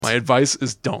My advice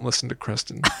is don't listen to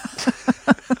Kristen.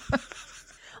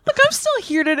 Look, I'm still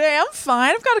here today. I'm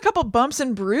fine. I've got a couple bumps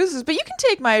and bruises, but you can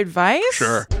take my advice.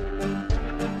 Sure.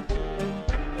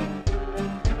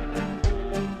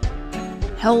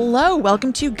 Hello,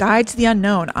 welcome to Guide to the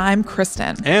Unknown. I'm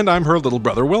Kristen. And I'm her little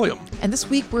brother, William. And this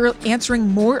week we're answering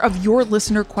more of your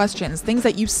listener questions, things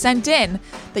that you sent in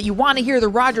that you want to hear the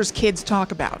Rogers kids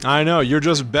talk about. I know, you're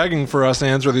just begging for us to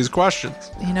answer these questions.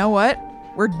 You know what?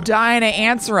 We're dying to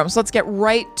answer them, so let's get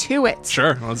right to it.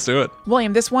 Sure, let's do it.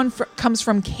 William, this one comes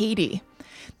from Katie.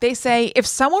 They say, if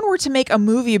someone were to make a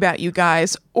movie about you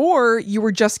guys, or you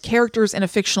were just characters in a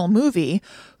fictional movie,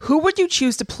 who would you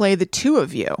choose to play the two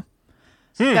of you?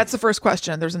 That's the first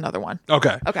question. There's another one.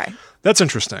 Okay. That's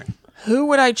interesting. Who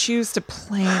would I choose to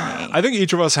play me? I think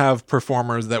each of us have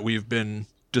performers that we've been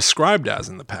described as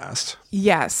in the past.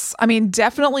 Yes. I mean,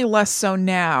 definitely less so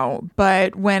now.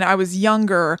 But when I was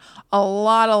younger, a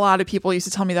lot of people used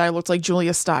to tell me that I looked like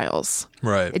Julia Stiles.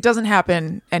 Right. It doesn't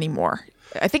happen anymore.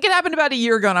 I think it happened about a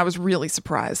year ago, and I was really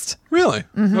surprised. Really?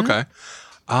 Mm-hmm. Okay.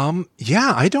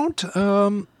 Yeah, I don't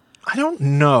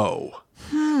know.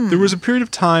 There was a period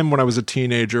of time when I was a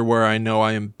teenager where I know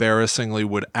I embarrassingly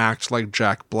would act like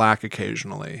Jack Black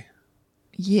occasionally.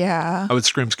 Yeah. I would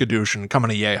scream skadoosh and come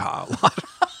in a yeehaw a lot.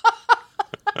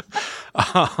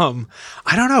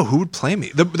 I don't know who would play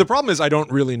me. The problem is I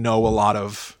don't really know a lot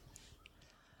of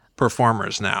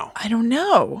performers now. I don't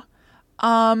know.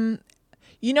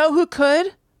 You know who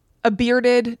could? A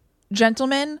bearded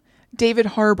gentleman, David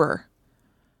Harbour.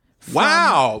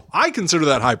 Wow. I consider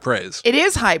that high praise. It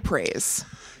is high praise.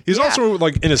 He's also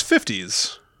like in his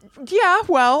 50s. Yeah,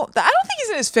 well, I don't think he's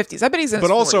in his 50s. I bet he's in his 40s.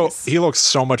 But also, he looks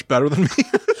so much better than me.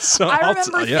 So I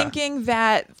remember thinking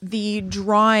that the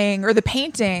drawing or the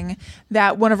painting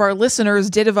that one of our listeners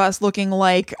did of us looking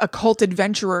like occult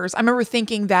adventurers, I remember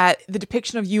thinking that the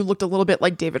depiction of you looked a little bit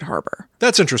like David Harbour.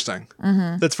 That's interesting.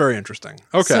 Mm-hmm. That's very interesting.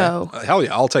 Okay. So, hell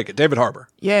yeah, I'll take it. David Harbour.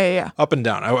 Yeah. Up and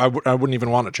down. I wouldn't even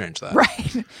want to change that.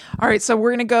 Right. All right, so we're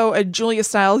going to go a Julia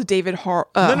Stiles, David Harbour.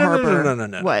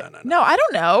 No. What? No, I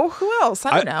don't know. Who else?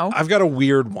 I don't know. I've got a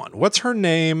weird one. What's her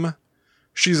name?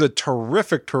 She's a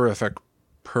terrific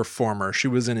performer. She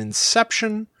was in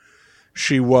Inception.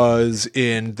 She was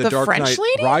in The Dark French Knight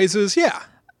lady? Rises. Yeah.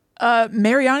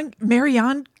 Marianne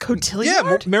Cotillard?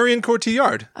 Yeah, Marion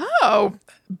Cotillard. Oh,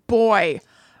 boy.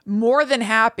 More than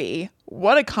happy.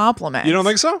 What a compliment. You don't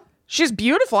think so? She's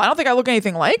beautiful. I don't think I look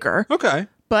anything like her. Okay.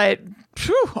 But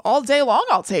all day long,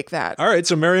 I'll take that. All right,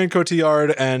 so Marion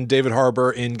Cotillard and David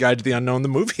Harbour in Guide to the Unknown, the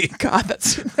movie. God,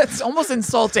 that's almost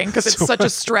insulting because it's such a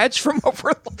stretch from what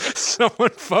we're like. Someone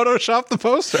photoshopped the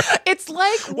poster. It's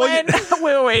like when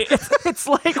wait. It's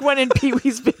like when in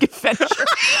Pee-wee's Big Adventure.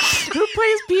 Who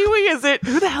plays Pee-wee?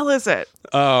 Who the hell is it?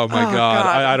 Oh my God.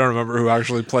 I don't remember who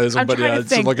actually plays him, but yeah,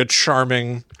 it's like a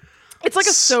charming. It's like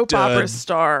a soap opera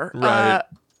star. Right.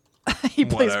 He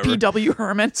plays P.W.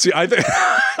 Herman. See, I think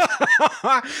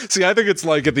it's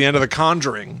like at the end of The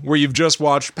Conjuring, where you've just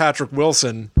watched Patrick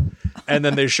Wilson, and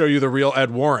then they show you the real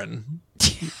Ed Warren.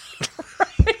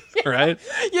 Right?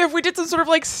 Yeah, if we did some sort of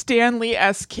like Stan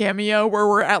Lee-esque cameo where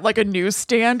we're at like a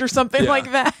newsstand or something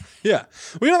like that. Yeah.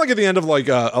 Well, you know, like at the end of like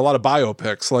a lot of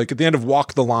biopics, like at the end of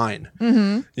Walk the Line,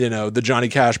 you know, the Johnny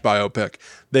Cash biopic,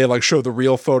 they like show the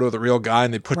real photo of the real guy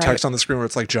and they put text on the screen where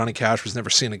it's like Johnny Cash was never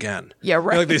seen again. Yeah,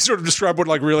 right. Like they sort of describe what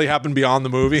like really happened beyond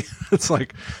the movie. It's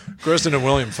like Kristen and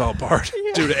William fell apart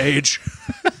due to age.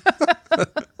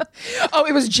 Oh,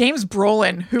 it was James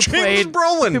Brolin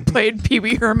who played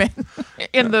Pee-wee Herman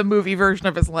in the movie version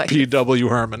of his life. P.W.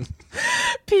 Herman.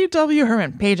 P.W.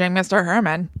 Herman, paging Mr.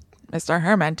 Herman. Mr.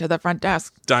 Herman to the front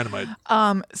desk. Dynamite.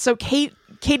 So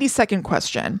Katie's second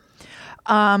question.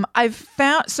 I've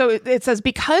found, so it says,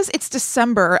 because it's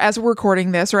December as we're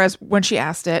recording this, or as when she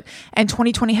asked it, and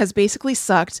 2020 has basically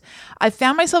sucked, I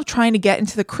found myself trying to get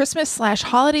into the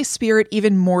Christmas/holiday spirit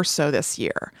even more so this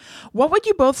year. What would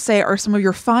you both say are some of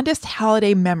your fondest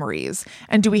holiday memories?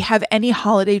 And do we have any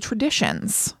holiday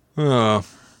traditions? I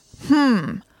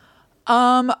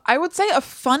would say a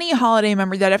funny holiday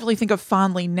memory that I definitely think of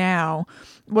fondly now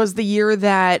was the year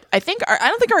that I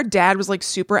don't think our dad was like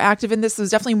super active in this. It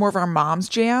was definitely more of our mom's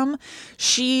jam.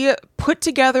 She put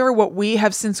together what we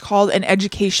have since called an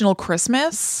educational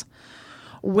Christmas,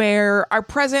 where our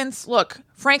presents,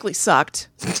 frankly sucked.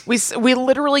 We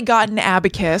literally got an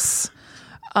abacus.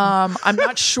 I'm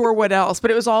not sure what else,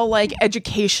 but it was all like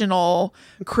educational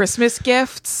Christmas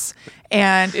gifts.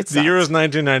 And it's the year is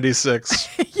 1996.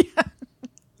 Yeah.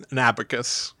 An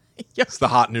abacus. Yep. It's the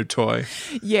hot new toy.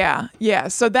 Yeah.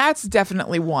 So that's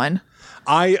definitely one.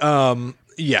 I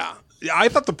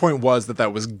thought the point was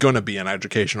that was going to be an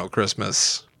educational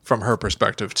Christmas from her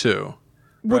perspective too.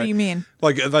 What Right. do you mean?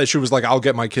 Like that she was like, I'll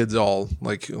get my kids all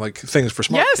like things for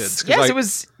smart kids. 'Cause Yes, I- it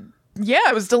was. Yeah,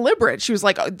 it was deliberate. She was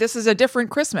like, oh, "This is a different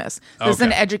Christmas. This is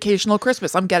an Okay. educational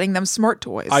Christmas. I'm getting them smart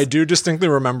toys." I do distinctly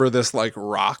remember this like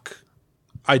rock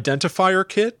identifier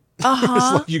kit.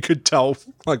 It's like you could tell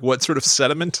like what sort of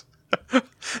sediment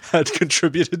had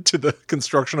contributed to the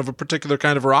construction of a particular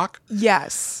kind of rock.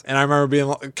 Yes, And I remember being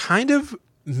like, kind of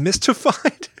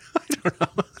mystified.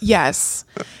 yes,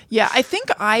 yeah. I think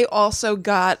I also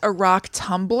got a rock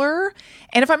tumbler,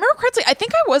 and if I remember correctly, I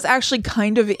think I was actually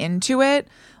kind of into it.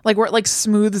 Like where it like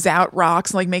smooths out rocks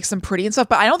and like makes them pretty and stuff,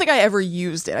 but I don't think I ever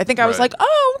used it. I think I was Right. like,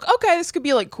 oh, okay, this could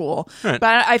be like cool. Right.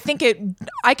 But I think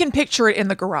I can picture it in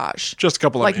the garage. Just a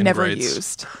couple of like never ingrates.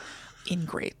 used.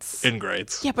 Ingrates.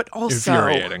 Ingrates. Yeah, but also,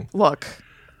 Infuriating. look,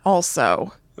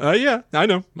 also, Yeah, I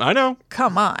know.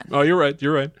 come on. Oh, you're right.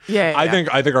 Yeah, I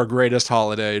yeah. think our greatest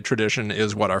holiday tradition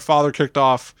is what our father kicked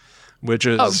off, which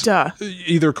is Oh, duh.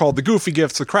 either called the goofy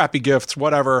gifts, the crappy gifts,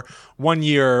 whatever. One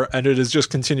year, and it has just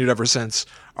continued ever since.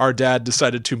 Our dad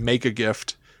decided to make a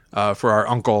gift for our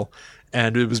uncle,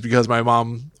 and it was because our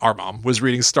mom, was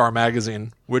reading Star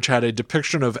magazine, which had a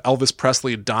depiction of Elvis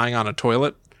Presley dying on a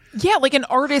toilet, Yeah, like an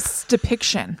artist's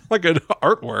depiction. like an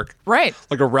artwork. Right.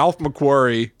 Like a Ralph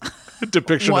McQuarrie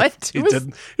depiction. What? He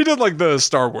did like the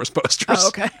Star Wars posters. Oh,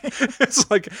 okay. It's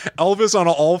like Elvis on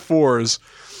all fours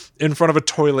in front of a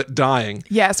toilet dying.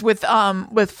 Yes, with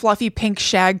fluffy pink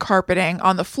shag carpeting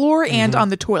on the floor and on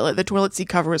the toilet. The toilet seat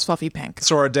cover was fluffy pink.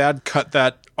 So our dad cut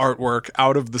that artwork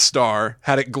out of the star,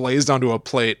 had it glazed onto a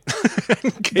plate.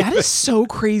 That is so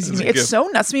crazy to me. a It's gift. so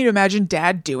nuts to me to imagine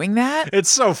dad doing that. It's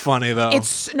so funny though.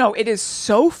 It is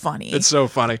so funny. It's so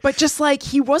funny. But just like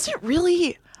he wasn't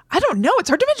really, I don't know. It's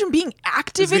hard to imagine being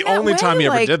active It's in the that only way. time he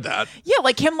ever Like, did that. Yeah,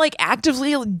 like him like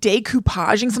actively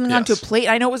decoupaging something onto a Yes. plate.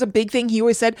 I know it was a big thing. He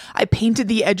always said, I painted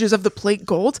the edges of the plate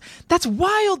gold. That's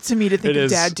wild to me to think It of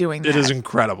is dad doing that. It is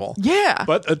incredible. Yeah.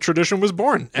 But a tradition was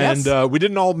born. Yes. And we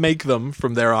didn't all make them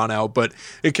from there on out, but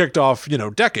it kicked off,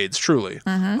 decades truly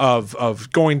Mm-hmm. of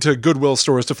going to Goodwill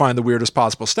stores to find the weirdest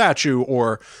possible statue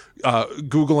or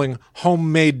Googling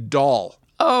homemade doll.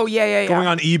 Oh, yeah. Going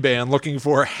on eBay and looking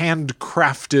for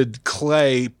handcrafted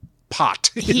clay pot.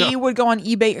 He would go on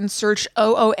eBay and search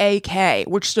OOAK,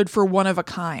 which stood for one of a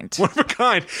kind. One of a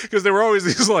kind. Because there were always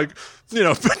these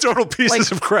total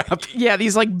pieces of crap. Yeah,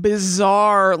 these like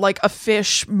bizarre, like a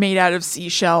fish made out of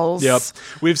seashells. Yep.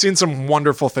 We've seen some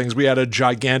wonderful things. We had a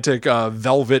gigantic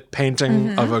velvet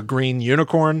painting of a green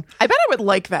unicorn. I bet I would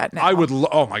like that now. I would,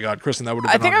 oh my God, Kristen, that would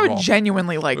have I been think on I the would wall.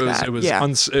 genuinely like It was, that. it was, yeah.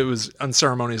 it was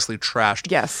unceremoniously trashed.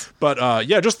 Yes. But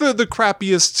just the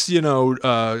crappiest,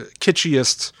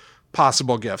 kitschiest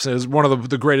possible gifts. It is one of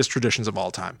the greatest traditions of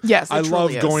all time. Yes, it I love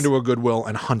truly is. going to a Goodwill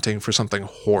and hunting for something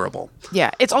horrible.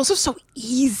 Yeah. It's also so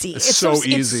easy. It's so It's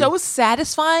easy. so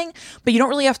satisfying, but you don't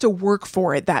really have to work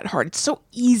for it that hard. It's so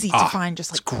easy to find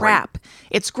just like great. crap.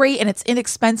 It's great and it's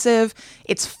inexpensive.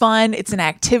 It's fun. It's an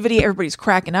activity. Everybody's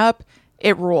cracking up.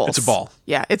 It rules. It's a ball.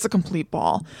 Yeah, it's a complete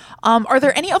ball. Are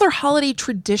there any other holiday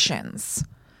traditions?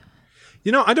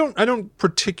 I don't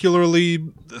particularly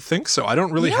think so. I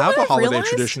don't really You know have what a I've holiday realized?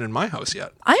 tradition in my house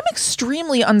yet. I'm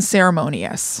extremely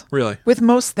unceremonious. Really? With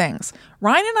most things.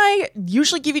 Ryan and I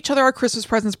usually give each other our Christmas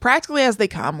presents practically as they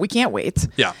come. We can't wait.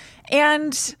 Yeah.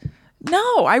 And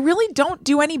no, I really don't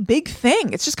do any big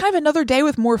thing. It's just kind of another day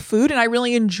with more food and I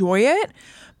really enjoy it.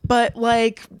 But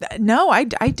no, I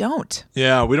don't.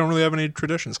 Yeah, we don't really have any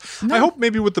traditions. I hope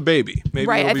maybe with the baby. Maybe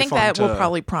Right. it'll I be think fun that to- will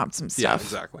probably prompt some Yeah, stuff.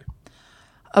 exactly.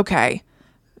 Okay.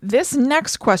 This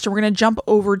next question, we're going to jump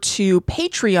over to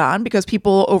Patreon because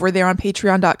people over there on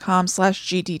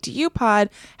patreon.com/GDTUpod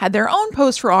had their own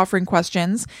post for offering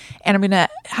questions. And I'm going to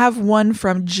have one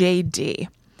from JD.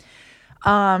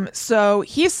 So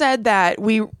he said that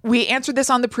we answered this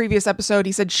on the previous episode.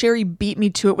 He said, Sherry beat me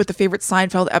to it with the favorite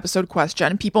Seinfeld episode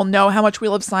question. People know how much we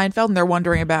love Seinfeld and they're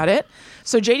wondering about it.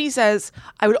 So JD says,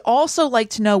 I would also like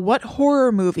to know what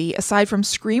horror movie, aside from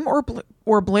Scream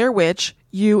or Blair Witch,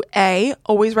 you A,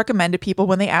 always recommend to people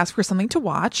when they ask for something to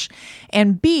watch,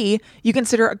 and B, you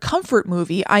consider a comfort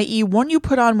movie, i.e. one you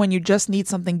put on when you just need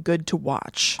something good to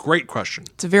watch. Great question.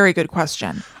 It's a very good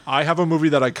question. I have a movie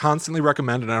that I constantly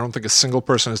recommend, and I don't think a single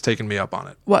person has taken me up on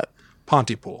it. What?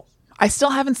 Pontypool. I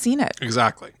still haven't seen it.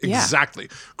 Exactly. Yeah. Exactly.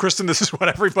 Kristen, this is what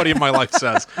everybody in my life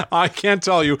says. I can't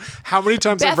tell you how many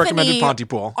times I've recommended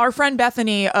Pontypool. Our friend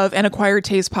Bethany of An Acquired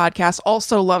Taste podcast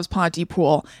also loves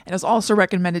Pontypool and has also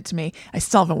recommended to me. I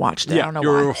still haven't watched it. I don't know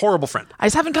you're why. a horrible friend. I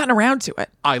just haven't gotten around to it.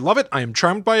 I love it. I am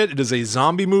charmed by it. It is a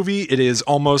zombie movie. It is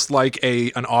almost like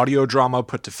an audio drama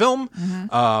put to film.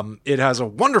 It has a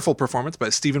wonderful performance by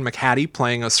Stephen McHattie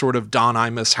playing a sort of Don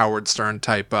Imus, Howard Stern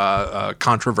type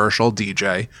controversial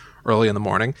DJ early in the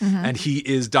morning, and he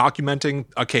is documenting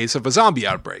a case of a zombie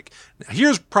outbreak. Now,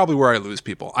 here's probably where I lose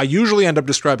people. I usually end up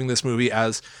describing this movie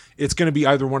as it's going to be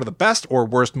either one of the best or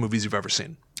worst movies you've ever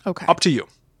seen. Okay. Up to you.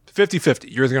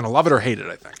 50-50. You're either going to love it or hate it,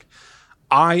 I think.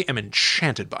 I am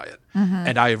enchanted by it,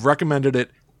 and I have recommended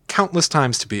it countless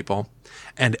times to people,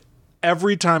 and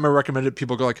every time I recommend it,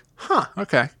 people go like, huh,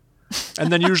 okay.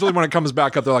 And then usually when it comes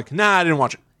back up, they're like, nah, I didn't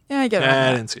watch it. Yeah, I get it.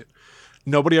 I didn't see it.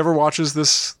 Nobody ever watches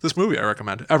this movie I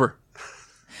recommend, ever.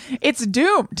 It's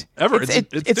doomed. Ever. It's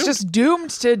doomed. just doomed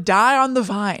to die on the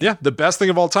vine. Yeah, the best thing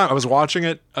of all time. I was watching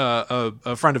it.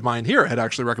 A friend of mine here had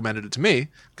actually recommended it to me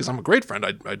because I'm a great friend.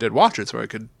 I did watch it so I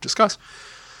could discuss.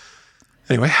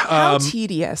 Anyway. How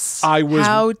tedious.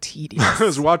 How tedious. I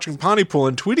was watching Pontypool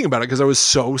and tweeting about it because I was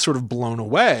so sort of blown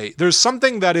away. There's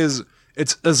something that is...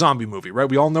 It's a zombie movie, right?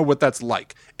 We all know what that's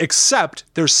like. Except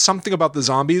there's something about the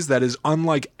zombies that is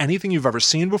unlike anything you've ever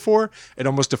seen before. It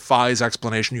almost defies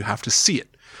explanation. You have to see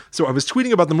it. So I was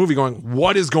tweeting about the movie going,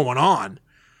 what is going on?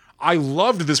 I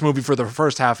loved this movie for the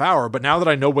first half hour, but now that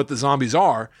I know what the zombies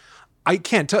are, I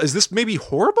can't tell. Is this maybe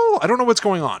horrible? I don't know what's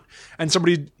going on. And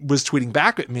somebody was tweeting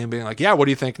back at me and being like, yeah, what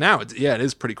do you think now? It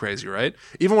is pretty crazy, right?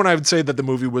 Even when I would say that the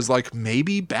movie was like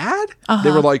maybe bad,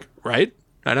 they were like, right?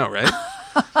 I know, right?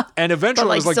 And eventually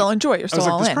but I was like, still enjoy it. You're still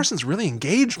all this in. person's really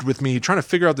engaged with me trying to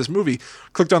figure out this movie.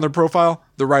 Clicked on their profile,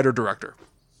 the writer-director.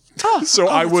 So That's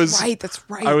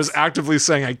right. I was actively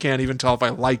saying I can't even tell if I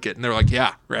like it. And they're like,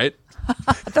 yeah, right?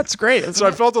 That's great. So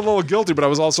I felt a little guilty, but I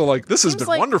was also like, this has Seems been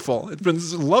like- wonderful. It's been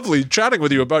lovely chatting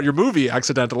with you about your movie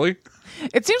accidentally.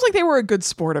 It seems like they were a good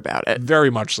sport about it. Very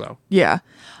much so. Yeah.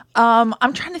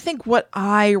 I'm trying to think what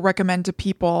I recommend to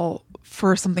people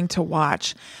for something to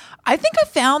watch. I think I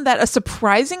found that a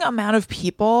surprising amount of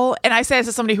people, and I say this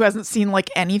as somebody who hasn't seen like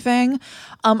anything,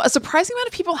 a surprising amount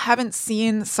of people haven't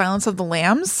seen Silence of the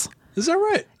Lambs. Is that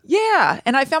right? Yeah.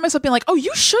 And I found myself being like, oh,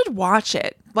 you should watch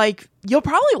it. Like, you'll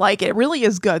probably like it. It really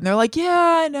is good. And they're like,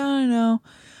 yeah, I know.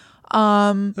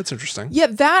 That's interesting. Yeah,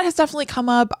 that has definitely come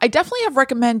up. I definitely have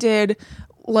recommended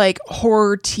like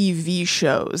horror TV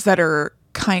shows that are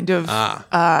kind of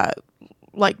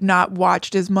like not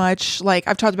watched as much. Like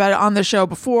I've talked about it on the show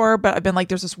before, but I've been like,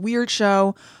 there's this weird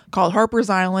show called Harper's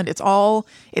Island.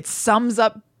 It sums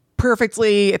up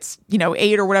perfectly. It's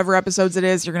 8 or whatever episodes it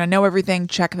is. You're gonna know everything.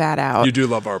 Check that out. You do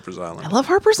love Harper's Island. I love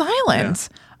Harper's Island.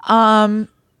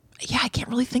 Yeah, I can't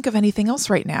really think of anything else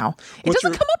right now. It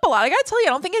doesn't come up a lot. I gotta tell you,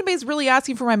 I don't think anybody's really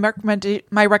asking for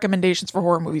my recommendations for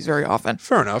horror movies very often.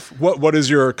 Fair enough. What is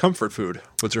your comfort food?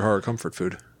 What's your horror comfort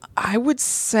food? I would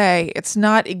say it's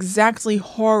not exactly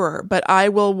horror, but I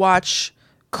will watch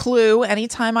Clue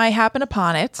anytime I happen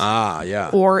upon it. Yeah.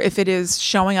 Or if it is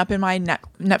showing up in my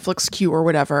Netflix queue or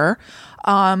whatever.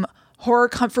 Horror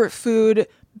comfort food,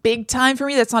 big time for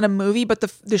me. That's not a movie, but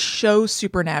the show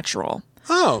Supernatural.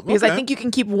 Oh, okay. Because I think you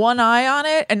can keep one eye on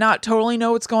it and not totally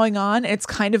know what's going on. It's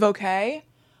kind of okay.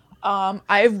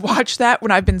 I've watched that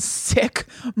when I've been sick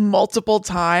multiple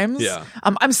times. Yeah.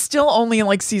 I'm still only in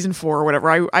like season 4 or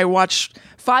whatever. I watched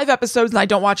 5 episodes and I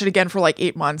don't watch it again for like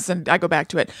 8 months and I go back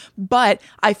to it. But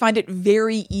I find it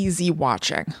very easy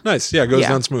watching. Nice. Yeah, it goes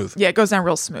down smooth. Yeah, it goes down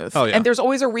real smooth. Oh, yeah. And there's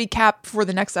always a recap for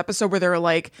the next episode where they're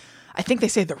like, I think they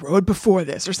say the road before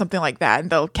this or something like that.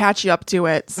 And they'll catch you up to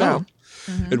it. So.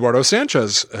 Eduardo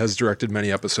Sanchez has directed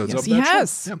many episodes of that Yes, he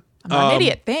has. show. Yeah. I'm not an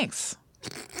idiot. Thanks.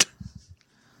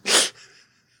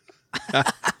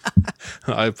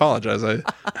 I apologize.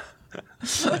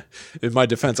 In my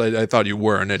defense, I thought you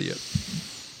were an idiot.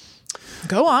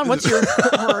 Go on. What's your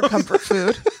horror comfort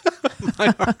food?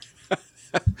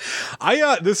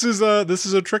 This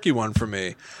is a tricky one for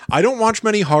me. I don't watch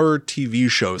many horror TV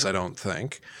shows, I don't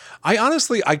think.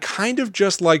 I kind of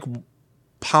just like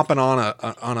popping on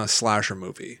a slasher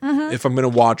movie if I'm going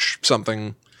to watch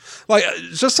something like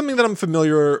just something that I'm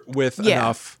familiar with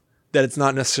enough that it's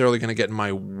not necessarily going to get in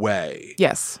my way.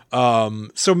 Yes.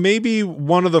 So maybe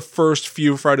one of the first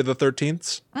few Friday the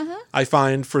 13th. I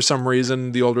find for some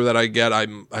reason the older that I get, I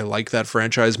like that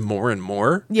franchise more and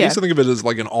more. Yeah. I used to think of it as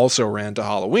like an also ran to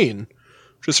Halloween,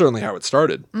 which is certainly how it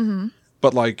started.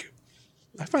 But like,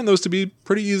 I find those to be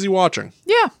pretty easy watching.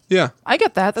 Yeah. Yeah. I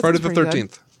get that. That Friday sounds the pretty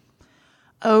 13th.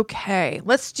 Okay,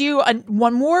 let's do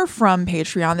one more from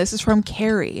Patreon. This is from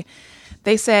Carrie.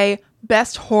 They say,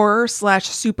 best horror /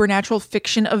 supernatural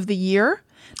fiction of the year.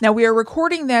 Now, we are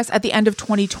recording this at the end of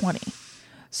 2020.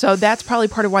 So that's probably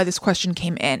part of why this question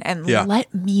came in. And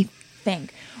let me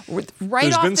think.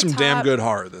 There's been some damn good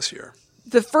horror this year.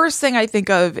 The first thing I think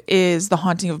of is The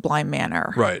Haunting of Bly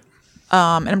Manor. Right.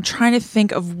 And I'm trying to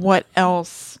think of what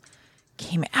else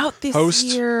came out this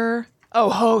year. Oh,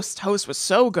 Host. Host was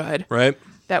so good. Right.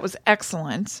 That was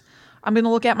excellent. I'm going to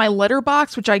look at my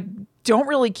Letterboxd, which I don't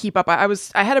really keep up.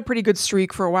 I had a pretty good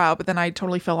streak for a while, but then I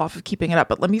totally fell off of keeping it up.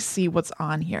 But let me see what's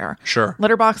on here. Sure.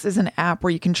 Letterboxd is an app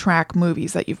where you can track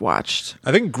movies that you've watched.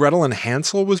 I think Gretel and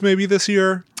Hansel was maybe this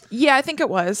year. Yeah, I think it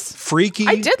was. Freaky.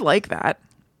 I did like that.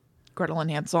 Gretel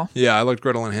and Hansel. Yeah, I liked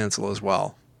Gretel and Hansel as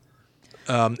well.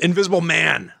 Invisible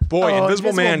Man. Boy,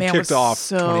 Invisible Man kicked off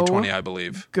 2020, I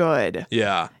believe. Good.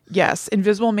 Yeah. Yes,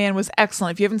 Invisible Man was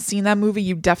excellent. If you haven't seen that movie,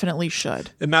 you definitely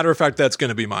should. As a matter of fact, that's going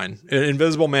to be mine.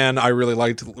 Invisible Man, I really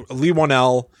liked. Leigh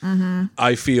Whannell,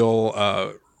 I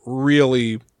feel,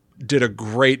 really did a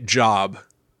great job.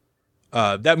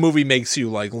 That movie makes you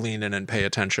like lean in and pay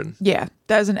attention. Yeah,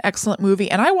 that is an excellent movie.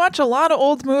 And I watch a lot of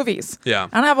old movies. Yeah.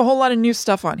 I don't have a whole lot of new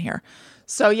stuff on here.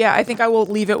 So yeah, I think I will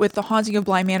leave it with The Haunting of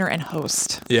Bly Manor and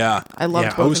Host. Yeah. I loved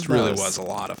both Host of those. really was a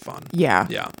lot of fun. Yeah.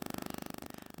 Yeah.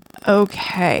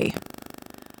 Okay.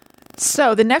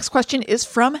 So the next question is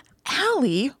from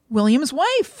Allie, William's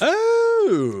wife.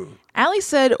 Oh. Allie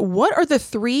said, what are the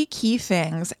 3 key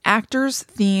things, actors,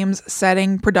 themes,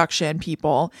 setting, production,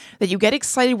 people, that you get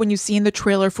excited when you see in the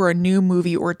trailer for a new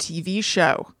movie or TV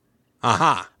show?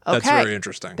 Aha. That's Okay. very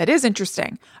interesting. That is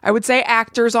interesting. I would say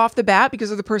actors off the bat because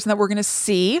they're the person that we're going to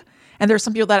see. And there's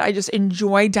some people that I just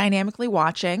enjoy dynamically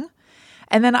watching.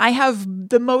 And then I have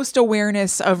the most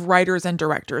awareness of writers and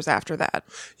directors after that.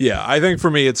 Yeah, I think for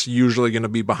me, it's usually going to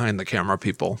be behind the camera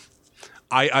people.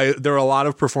 There are a lot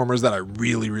of performers that I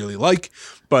really, really like,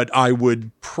 but I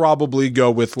would probably go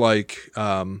with like,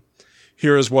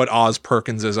 here's what Oz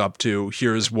Perkins is up to.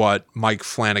 Here's what Mike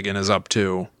Flanagan is up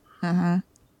to. Mm-hmm.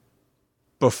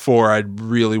 Before I'd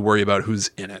really worry about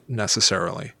who's in it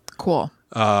necessarily. Cool.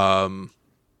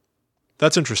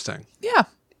 That's interesting. Yeah.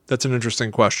 That's an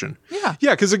interesting question. Yeah.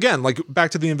 Yeah, because again, like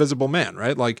back to The Invisible Man,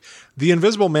 right? Like The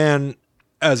Invisible Man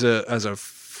as a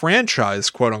franchise,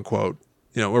 quote unquote,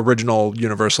 original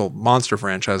Universal monster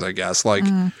franchise, I guess. Like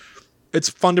it's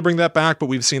fun to bring that back, but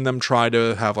we've seen them try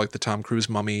to have like the Tom Cruise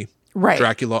Mummy, Right.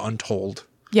 Dracula Untold.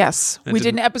 Yes. We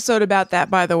did an episode about that,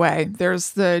 by the way.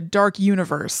 There's the Dark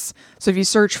Universe. So if you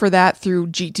search for that through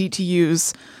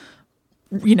GTTU's,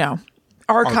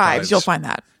 archives, you'll find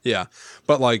that. Yeah.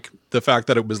 But like the fact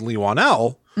that it was Leigh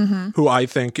Whannell, who I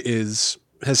think has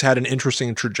had an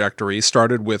interesting trajectory,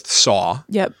 started with Saw.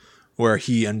 Yep. Where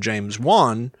he and James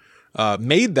Wan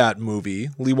made that movie.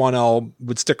 Leigh Whannell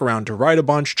would stick around to write a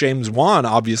bunch. James Wan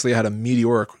obviously had a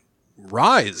meteoric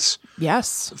rise.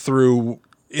 Yes. Through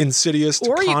Insidious to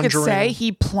Conjuring. Or you could say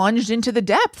he plunged into the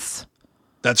depths.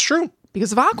 That's true.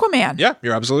 Because of Aquaman. Yeah,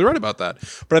 you're absolutely right about that.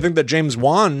 But I think that James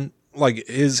Wan, like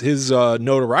his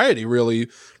notoriety really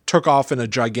took off in a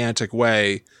gigantic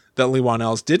way that Leigh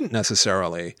Whannell's didn't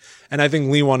necessarily. And I think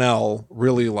Leigh Whannell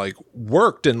really like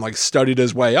worked and like studied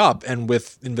his way up, and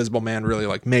with Invisible Man really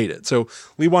like made it. So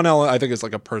Leigh Whannell, I think, is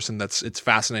like a person it's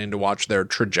fascinating to watch their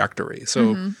trajectory.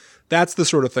 So that's the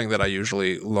sort of thing that I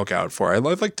usually look out for. I'd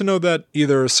like to know that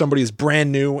either somebody's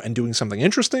brand new and doing something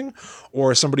interesting,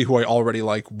 or somebody who I already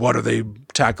like, what are they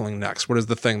tackling next? What is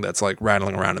the thing that's like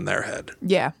rattling around in their head?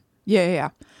 Yeah.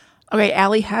 Okay,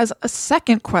 Allie has a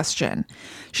second question.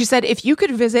 She said, if you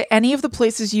could visit any of the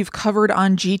places you've covered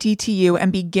on GTTU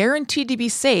and be guaranteed to be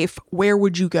safe, where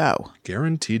would you go?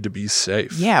 Guaranteed to be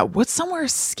safe. Yeah, what's somewhere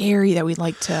scary that we'd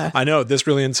like to... I know, this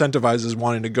really incentivizes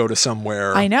wanting to go to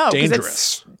somewhere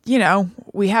dangerous.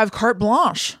 We have carte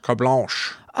blanche. Carte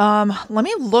blanche. Let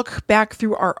me look back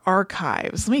through our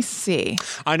archives. Let me see.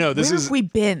 I know Where have we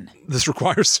been? This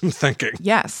requires some thinking.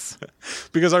 Yes.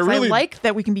 Because I like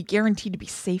that we can be guaranteed to be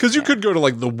safe. Because you could go to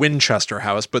like the Winchester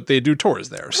House, but they do tours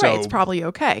there. Right, So it's probably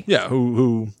okay. Yeah,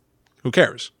 who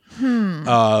cares?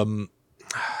 Even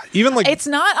like it's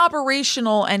not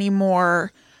operational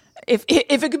anymore. If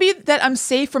it could be that I'm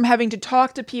safe from having to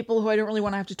talk to people who I don't really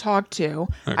want to have to talk to,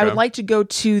 I would like to go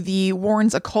to the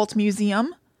Warren's Occult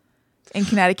Museum in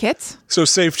Connecticut. So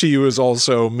safe to you is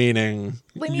also meaning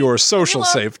your social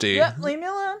safety. Yeah, leave me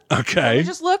alone. Okay. Let me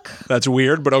just look. That's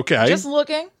weird, but okay. Just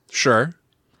looking. Sure.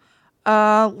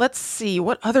 Let's see.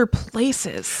 What other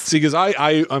places? See, because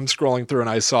I'm scrolling through and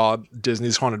I saw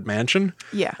Disney's Haunted Mansion.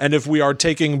 Yeah. And if we are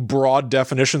taking broad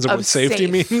definitions of what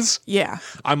safety safe. means, Yeah.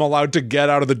 I'm allowed to get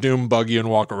out of the doom buggy and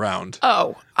walk around.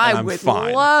 Oh, I I'm would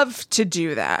fine. love to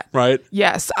do that. Right?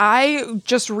 Yes, I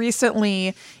just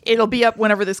recently, it'll be up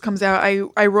whenever this comes out.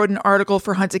 I wrote an article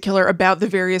for Hunt a Killer about the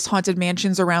various haunted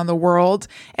mansions around the world.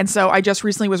 And so I just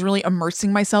recently was really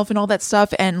immersing myself in all that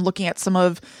stuff and looking at some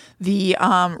of the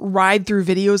ride through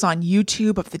videos on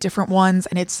YouTube of the different ones.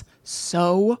 And it's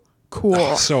so cool.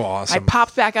 Oh, so awesome. I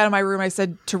popped back out of my room. I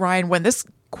said to Ryan, when this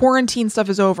quarantine stuff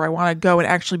is over, I want to go and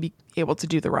actually be able to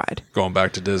do the ride. Going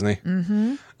back to Disney.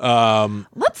 Mm-hmm.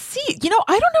 Let's see.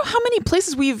 I don't know how many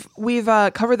places we've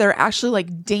covered that are actually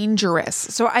like dangerous.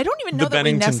 So I don't even know The that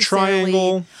Bennington we necessarily.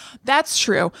 Triangle. That's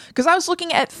true. Because I was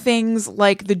looking at things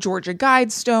like the Georgia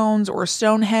Guidestones or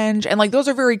Stonehenge, and like those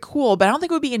are very cool, but I don't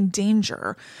think it would be in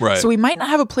danger. Right. So we might not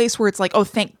have a place where it's like, oh,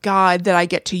 thank God that I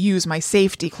get to use my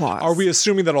safety clause. Are we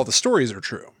assuming that all the stories are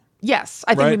true? Yes,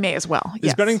 I think we Right? may as well. Is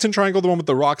Yes. Bennington Triangle the one with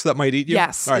the rocks that might eat you?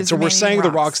 Yes, All right, is so the we're remaining saying the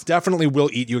rocks. rocks definitely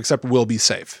will eat you, except will be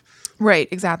safe. Right,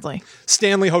 exactly.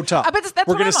 Stanley Hotel. but that's we're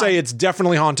what going I'm to say on. it's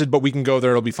definitely haunted, but we can go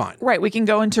there. It'll be fine. Right, we can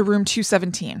go into room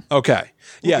 217. Okay.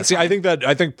 Yeah. See, I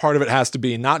think part of it has to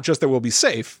be not just that we'll be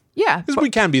safe. Yeah. Because we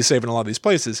can be safe in a lot of these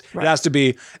places. It has to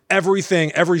be every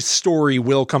story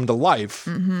will come to life,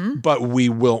 but we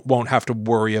won't have to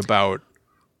worry about,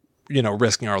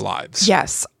 risking our lives.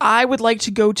 Yes, I would like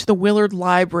to go to the Willard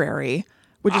Library,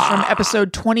 which is from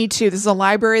episode 22. This is a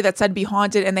library that's said to be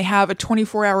haunted, and they have a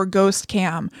 24-hour ghost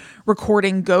cam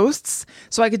recording ghosts.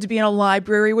 So I get to be in a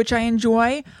library, which I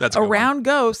enjoy, That's a good around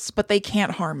ghosts, but they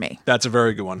can't harm me. That's a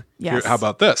very good one. Yes. How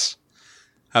about this?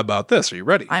 Are you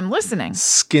ready? I'm listening.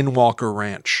 Skinwalker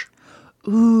Ranch.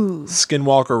 Ooh.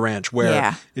 Skinwalker Ranch, where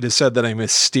Yeah. it is said that a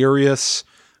mysterious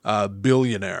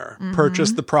billionaire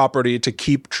purchased the property to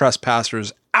keep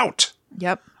trespassers out.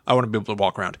 Yep. I want to be able to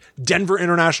walk around. Denver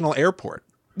International Airport.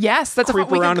 Yes, that's Creep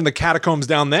we around can- in the catacombs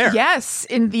down there. Yes,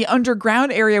 in the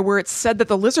underground area where it's said that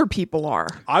the lizard people are.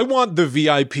 I want the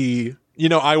VIP.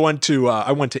 I went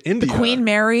to India. Queen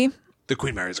Mary. The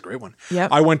Queen Mary is a great one.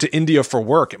 Yep. I went to India for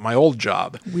work at my old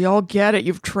job. We all get it.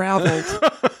 You've traveled.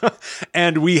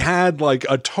 And we had like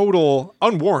a total,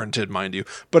 unwarranted, mind you,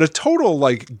 but a total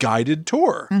like guided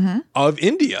tour of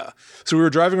India. So we were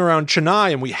driving around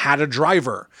Chennai and we had a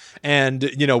driver and,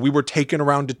 we were taken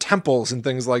around to temples and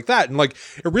things like that. And like,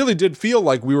 it really did feel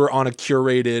like we were on a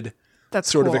curated That's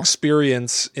sort cool. of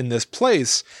experience in this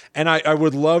place. And I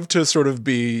would love to sort of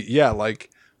be, like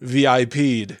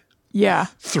VIP'd Yeah.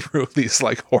 through these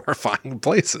like horrifying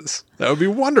places. That would be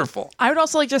wonderful. I would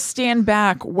also like to stand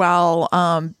back while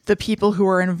the people who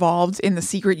are involved in the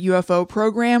secret UFO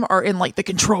program are in like the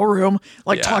control room,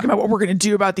 like Yeah. talking about what we're going to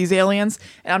do about these aliens.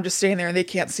 And I'm just standing there and they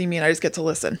can't see me and I just get to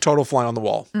listen. Total fly on the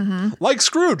wall. Like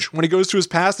Scrooge, when he goes to his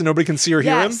past and nobody can see or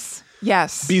hear him. Yes.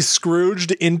 Yes. Be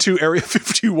Scrooged into Area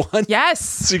 51 yes.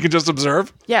 so you can just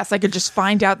observe. Yes. I could just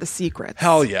find out the secrets.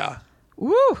 Hell yeah.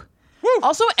 Woo.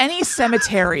 Also, any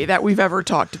cemetery that we've ever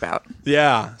talked about.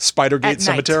 Yeah. Spidergate At night.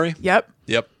 Cemetery. Yep.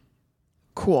 Yep.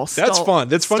 Cool. That's fun.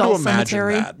 That's fun to Stull imagine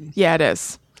Cemetery. that. Yeah, it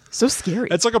is. So scary.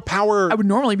 It's like a power, I would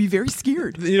normally be very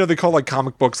scared. they call like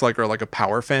comic books or like a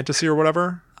power fantasy or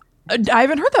whatever. I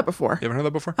haven't heard that before. You haven't heard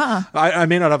that before? I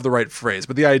may not have the right phrase,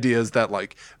 but the idea is that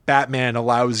like Batman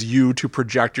allows you to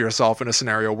project yourself in a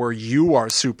scenario where you are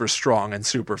super strong and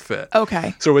super fit.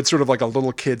 Okay. So it's sort of like a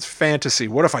little kid's fantasy.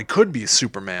 What if I could be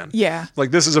Superman? Yeah. Like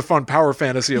this is a fun power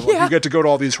fantasy of like Yeah. you get to go to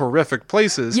all these horrific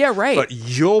places. Yeah, right. But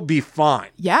you'll be fine,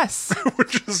 Yes.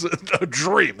 which is a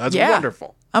dream. That's Yeah.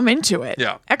 wonderful. I'm into it.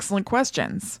 Yeah. Excellent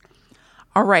questions.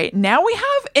 All right. Now we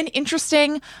have an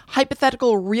interesting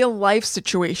hypothetical real life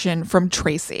situation from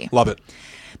Tracy. Love it.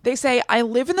 They say, I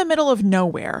live in the middle of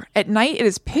nowhere. At night, it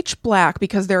is pitch black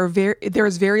because there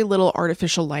is very little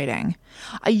artificial lighting.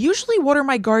 I usually water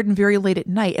my garden very late at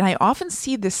night, and I often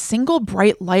see this single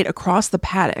bright light across the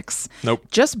paddocks. Nope.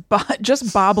 Just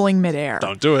bobbling midair.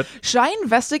 Don't do it. Should I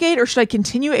investigate or should I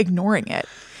continue ignoring it?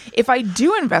 If I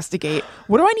do investigate,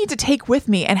 what do I need to take with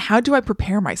me and how do I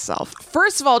prepare myself?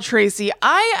 First of all, Tracy,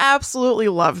 I absolutely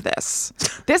love this.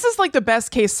 This is like the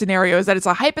best case scenario is that it's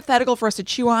a hypothetical for us to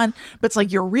chew on, but it's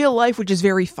like your real life, which is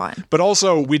very fun. But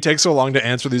also, we take so long to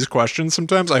answer these questions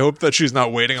sometimes. I hope that she's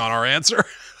not waiting on our answer.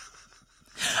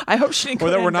 I hope she didn't Or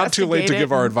go that to we're not too late to investigate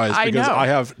give it. our advice because know. I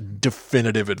have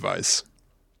definitive advice.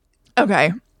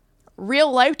 Okay.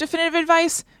 Real life definitive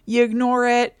advice, you ignore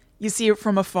it, you see it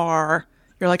from afar,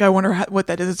 You're like, I wonder what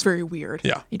that is. It's very weird.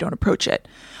 Yeah. You don't approach it.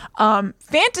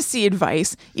 Fantasy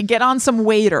advice, you get on some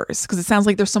waders because it sounds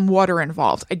like there's some water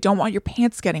involved. I don't want your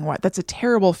pants getting wet. That's a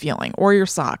terrible feeling. Or your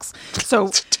socks. So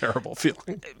It's a terrible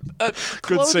feeling. Good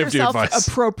clothe safety yourself advice.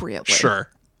 appropriately. Sure.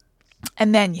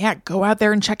 And then, go out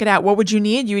there and check it out. What would you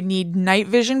need? You would need night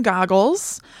vision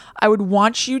goggles. I would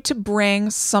want you to bring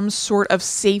some sort of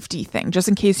safety thing, just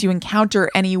in case you encounter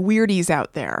any weirdies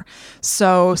out there.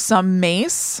 So some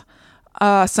mace.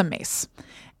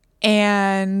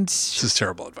 And This is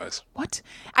terrible advice. what?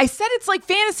 I said it's like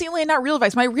Fantasyland, not real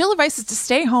advice. My real advice is to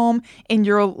stay home in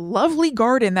your lovely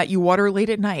garden that you water late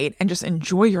at night and just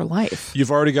enjoy your life. You've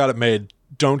already got it made.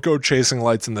 Don't go chasing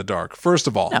lights in the dark. First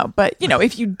of all. No, but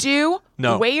if you do,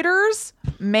 No. waders,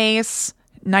 mace,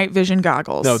 night vision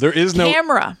goggles. No, there is no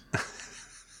camera.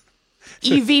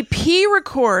 EVP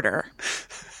recorder.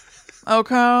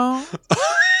 Okay.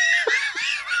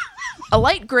 A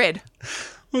light grid.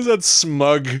 What was that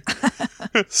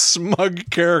smug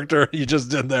character you just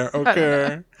did there?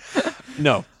 Okay.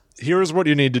 No. Here's what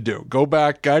you need to do. Go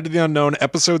back, Guide to the Unknown,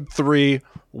 episode 3,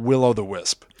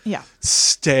 Will-O-the-Wisp. Yeah.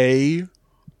 Stay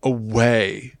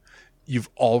away. You've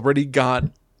already got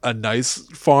a nice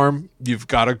farm. You've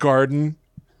got a garden.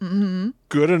 Mm-hmm.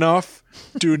 Good enough.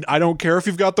 Dude, I don't care if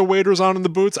you've got the waders on in the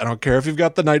boots. I don't care if you've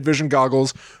got the night vision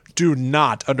goggles. Do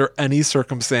not, under any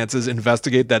circumstances,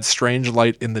 investigate that strange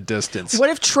light in the distance. What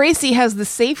if Tracy has the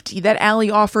safety that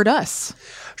Allie offered us?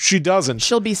 She doesn't.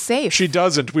 She'll be safe. She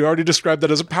doesn't. We already described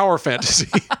that as a power fantasy.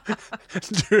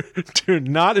 do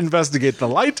not investigate the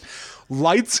light.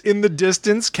 Lights in the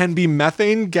distance can be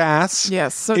methane gas.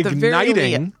 Yes, so the very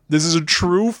igniting. This is a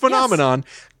true phenomenon.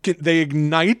 They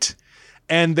ignite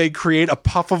and they create a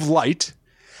puff of light,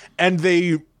 and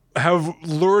they have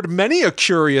lured many a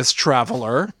curious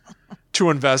traveler to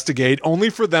investigate, only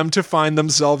for them to find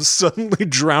themselves suddenly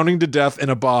drowning to death in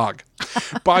a bog.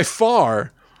 By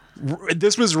far,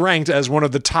 this was ranked as one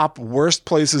of the top worst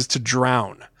places to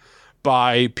drown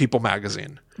by People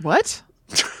magazine. What?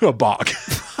 A bog.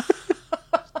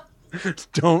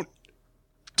 Don't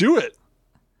do it.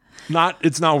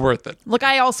 It's not worth it. Look,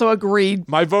 I also agree.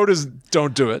 My vote is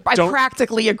don't do it. I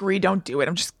practically agree. Don't do it.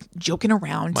 I'm just joking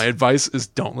around. My advice is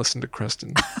don't listen to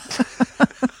Kristen.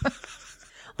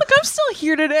 Look, I'm still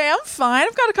here today. I'm fine.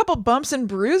 I've got a couple bumps and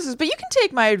bruises, but you can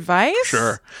take my advice.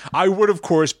 Sure. I would, of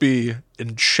course, be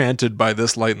enchanted by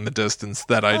this light in the distance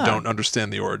that I don't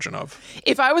understand the origin of.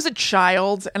 If I was a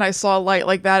child and I saw a light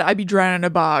like that, I'd be drowning in a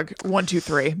bog. 1, 2,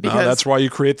 3. Because that's why you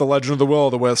create the Legend of the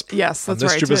Will-O-the-Wisp. Yes, that's a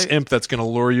right. mischievous imp that's going to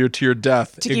lure you to your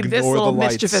death. to keep this little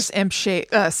mischievous imp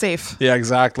safe. Yeah,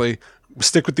 exactly.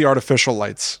 Stick with the artificial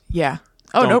lights. Yeah.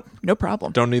 Oh, Don't- no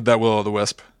problem. Don't need that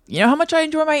Will-O-the-Wisp. You know how much I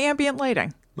enjoy my ambient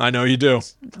lighting? I know you do.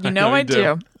 You know I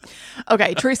do.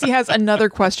 Okay, Tracy has another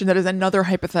question that is another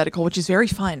hypothetical, which is very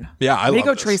fun. Yeah, I Way love to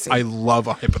go, this. Tracy. I love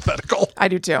a hypothetical. I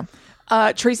do too.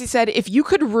 Tracy said, if you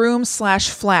could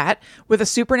room/flat with a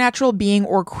supernatural being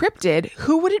or cryptid,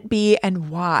 who would it be and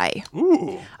why?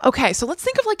 Ooh. Okay, so let's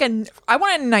think of I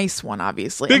want a nice one,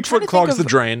 obviously. I'm trying Bigfoot to clogs think the of-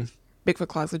 drain. Bigfoot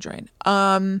clogs the drain.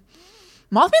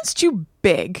 Mothman's too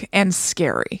big and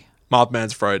scary.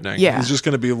 Mothman's frightening. Yeah. He's just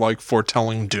going to be like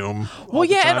foretelling doom. Well, all the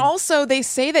yeah, and time. also they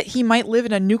say that he might live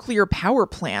in a nuclear power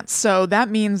plant, so that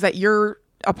means that your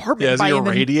apartment Yeah, is he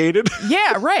irradiated?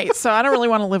 Yeah, right. So I don't really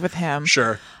want to live with him.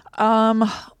 Sure.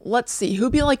 Let's see,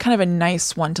 who'd be like kind of a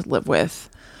nice one to live with?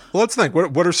 Well, let's think.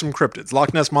 What are some cryptids?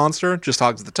 Loch Ness Monster just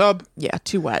hogs the tub. Yeah,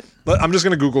 too wet. I'm just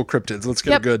going to Google cryptids. Let's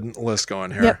get Yep. a good list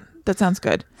going here. Yep, that sounds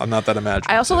good. I'm not that imaginative.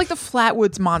 I also like the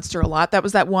Flatwoods Monster a lot. That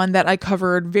was that one that I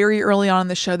covered very early on in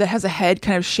the show that has a head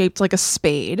kind of shaped like a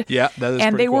spade. Yeah, that is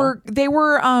and pretty cool. they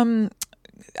were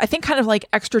I think kind of like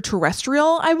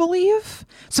extraterrestrial, I believe.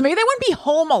 So maybe they wouldn't be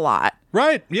home a lot.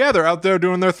 Right. Yeah, they're out there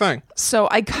doing their thing. So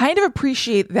I kind of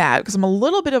appreciate that because I'm a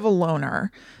little bit of a loner.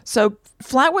 So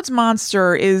Flatwoods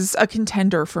Monster is a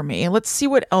contender for me. Let's see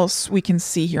what else we can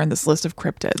see here in this list of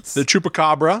cryptids. The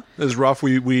Chupacabra is rough.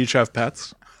 We each have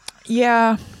pets.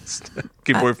 Yeah.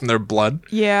 Keep away from their blood.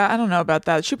 Yeah, I don't know about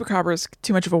that. Chupacabra is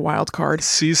too much of a wild card.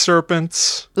 Sea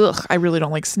serpents. Ugh, I really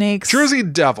don't like snakes. Jersey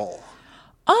Devil.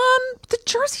 The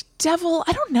Jersey Devil,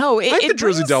 I don't know. I think the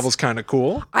Jersey Devil's kind of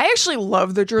cool. I actually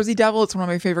love the Jersey Devil. It's one of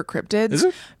my favorite cryptids. Is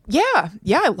it? Yeah,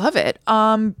 I love it.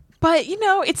 But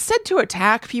it's said to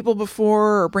attack people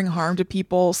before or bring harm to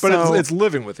people. But So it's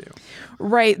living with you.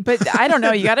 right, but I don't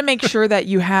know. You got to make sure that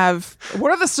you have.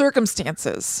 What are the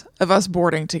circumstances of us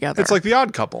boarding together? It's like The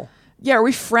Odd Couple. yeah, are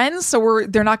we friends? So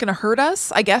they're not going to hurt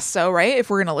us? I guess so, right? If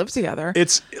we're going to live together.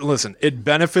 Listen, it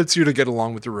benefits you to get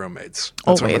along with your roommates.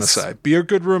 That's what I'm going to Always. say. Be a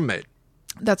good roommate.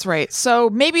 That's right. So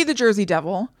maybe the Jersey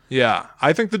Devil. Yeah,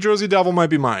 I think the Jersey Devil might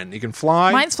be mine. He can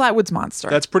fly. Mine's Flatwoods Monster.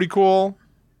 That's pretty cool.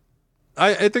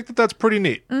 I think that's pretty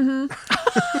neat.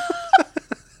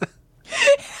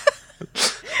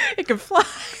 It can fly.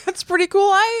 That's pretty cool.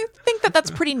 I think that's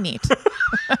pretty neat.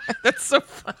 That's so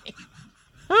funny.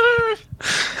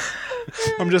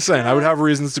 I'm just saying, I would have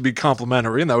reasons to be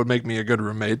complimentary, and that would make me a good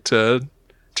roommate to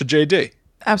JD.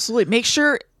 Absolutely. Make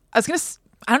sure, I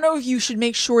don't know if you should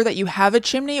make sure that you have a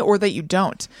chimney or that you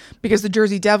don't, because the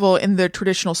Jersey Devil in the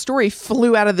traditional story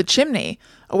flew out of the chimney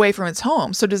away from its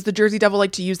home. So does the Jersey Devil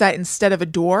like to use that instead of a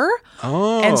door?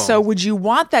 Oh. And so would you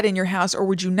want that in your house or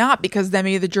would you not? Because then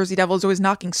maybe the Jersey Devil is always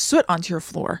knocking soot onto your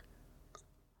floor.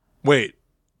 Wait.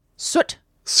 Soot.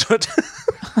 Soot?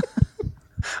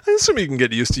 I assume you can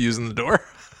get used to using the door.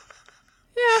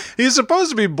 Yeah. He's supposed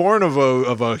to be born of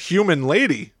a human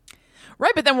lady.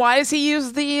 Right, but then why does he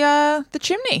use the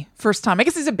chimney first time? I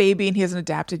guess he's a baby and he hasn't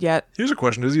adapted yet. Here's a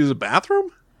question. Does he use a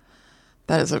bathroom?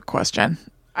 That is a question.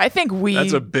 I think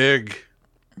That's a big...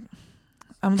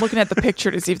 I'm looking at the picture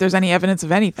to see if there's any evidence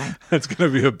of anything. That's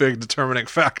going to be a big determining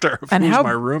factor of And who's how-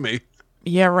 my roomie.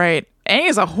 Yeah, right. And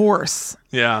he's a horse,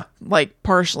 Yeah. like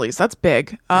partially, so that's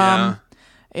big. Yeah.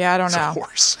 Yeah, I don't He's a know.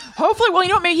 horse. Hopefully, well, you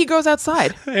know what? Maybe he goes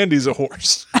outside. And he's a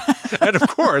horse. And of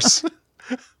course,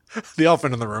 the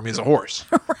elephant in the room, he's a horse.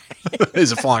 Right.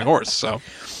 He's a flying horse, so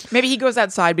Maybe he goes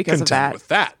outside because of contend that. with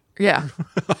that. Yeah.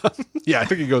 Yeah, I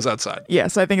think he goes outside. Yeah,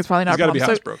 so I think it's probably not He's got to a be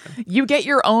problem. housebroken. So you get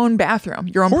your own bathroom,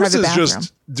 your own Horses private bathroom.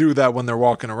 just do that when they're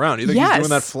walking around. You think he's Yes. doing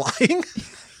that flying?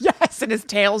 Yes, and his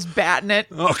tail's batting it.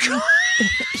 Oh, God.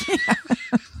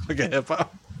 Like a hippo.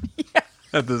 Yeah.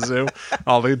 At the zoo.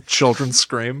 All the children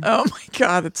scream. Oh my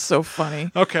God, that's so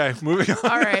funny. Okay, moving on.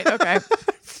 All right, okay.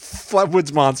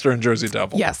 Flatwoods Monster and Jersey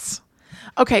Devil. Yes.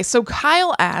 Okay, so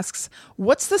Kyle asks,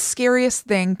 what's the scariest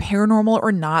thing, paranormal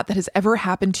or not, that has ever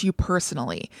happened to you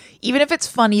personally? Even if it's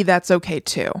funny, that's okay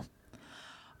too.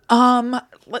 I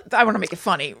want to make it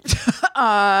funny.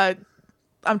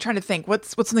 I'm trying to think.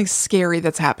 What's something scary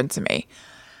that's happened to me?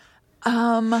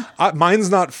 Mine's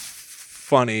not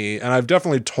funny, and I've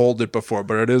definitely told it before,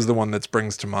 but it is the one that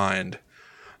springs to mind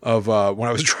of when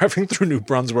I was driving through New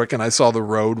Brunswick and I saw the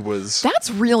road was... That's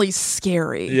really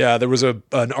scary. Yeah, there was an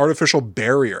artificial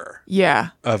barrier Yeah.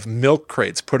 of milk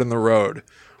crates put in the road,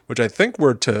 which I think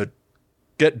were to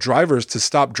get drivers to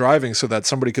stop driving so that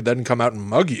somebody could then come out and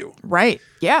mug you. Right.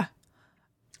 Yeah.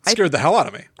 It scared the hell out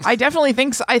of me. I definitely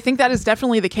think so. I think that is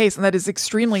definitely the case, and that is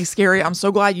extremely scary. I'm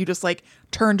so glad you just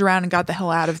turned around and got the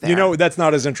hell out of there. You know, that's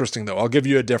not as interesting though. I'll give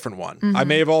you a different one. Mm-hmm. I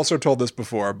may have also told this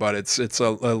before, but it's a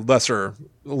lesser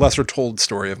told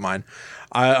story of mine.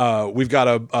 We've got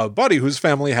a buddy whose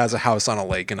family has a house on a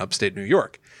lake in upstate New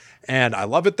York, and I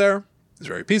love it there. It's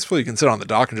very peaceful. You can sit on the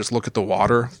dock and just look at the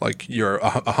water like you're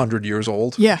 100 years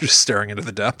old. Yeah. Just staring into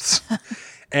the depths.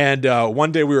 And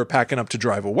one day we were packing up to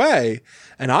drive away,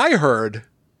 and I heard,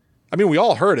 we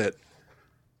all heard it.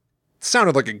 It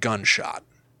sounded like a gunshot.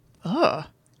 Ugh.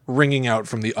 Ringing out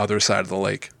from the other side of the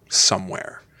lake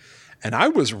somewhere. And I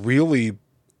was really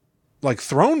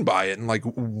thrown by it and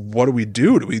what do we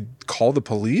do? Do we call the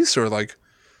police or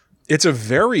it's a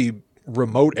very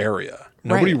remote area.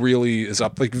 Nobody Right. really is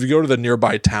up. If you go to the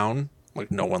nearby town,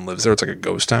 no one lives there. It's like a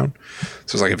ghost town.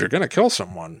 So it's if you're going to kill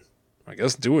someone, I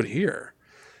guess do it here.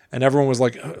 And everyone was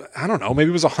like, I don't know, maybe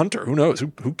it was a hunter. Who knows?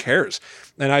 Who cares?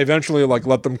 And I eventually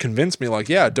let them convince me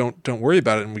yeah, don't worry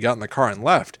about it. And we got in the car and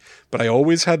left. But I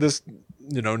always had this,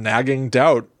 nagging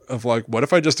doubt of what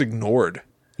if I just ignored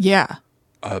Yeah.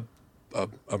 a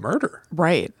murder?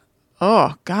 Right.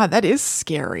 Oh, God, that is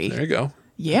scary. There you go.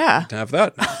 Yeah. Have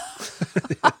that.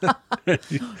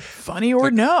 Funny or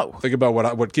no. Think about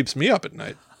what keeps me up at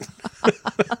night.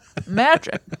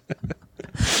 Magic.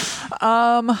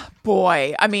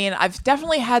 Boy, I've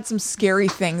definitely had some scary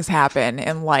things happen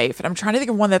in life, and I'm trying to think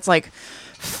of one that's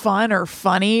fun or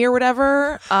funny or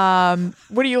whatever.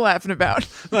 What are you laughing about?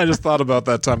 I just thought about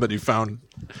that time that you found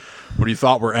what you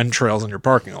thought were entrails in your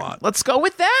parking lot. Let's go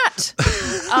with that.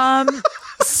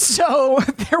 So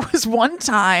there was one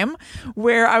time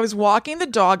where I was walking the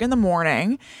dog in the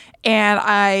morning, and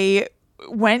I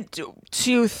went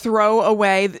to throw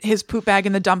away his poop bag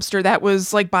in the dumpster that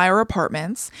was by our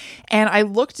apartments, and I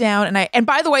looked down and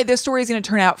by the way, this story is going to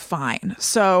turn out fine.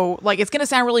 So it's going to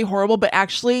sound really horrible, but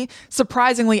actually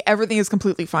surprisingly everything is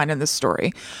completely fine in this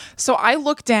story. So I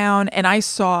looked down and I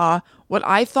saw what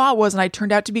I thought was, and I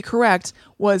turned out to be correct,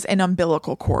 was an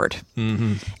umbilical cord.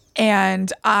 Mm-hmm.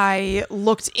 And I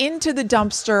looked into the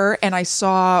dumpster and I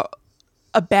saw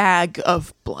a bag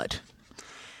of blood.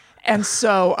 And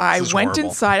so I went horrible.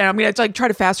 inside, and I'm going to try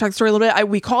to fast track the story a little bit.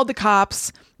 We called the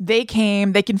cops. They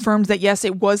came, they confirmed that yes,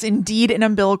 it was indeed an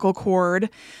umbilical cord.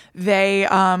 They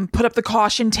put up the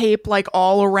caution tape like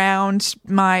all around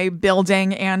my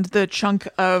building and the chunk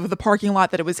of the parking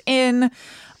lot that it was in.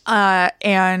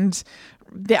 And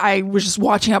I was just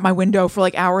watching out my window for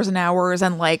like hours and hours,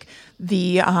 and like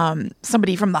the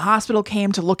somebody from the hospital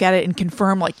came to look at it and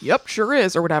confirm like, yep, sure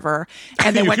is, or whatever.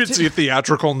 And they You went could see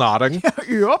theatrical nodding.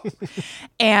 yep.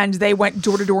 And they went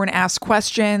door to door and asked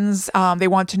questions. They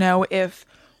want to know if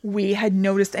we had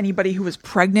noticed anybody who was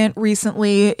pregnant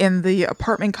recently in the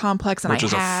apartment complex, and Which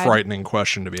is a frightening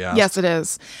question to be asked. Yes, it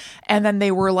is. And then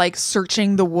they were like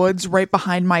searching the woods right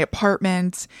behind my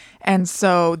apartment. And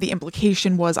so the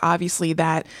implication was obviously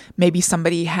that maybe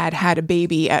somebody had had a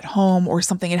baby at home or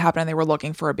something had happened and they were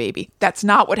looking for a baby. That's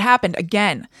not what happened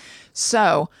again.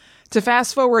 So to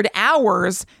fast forward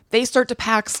hours, they start to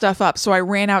pack stuff up. So I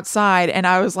ran outside and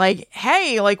I was like,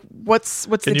 hey, like, what's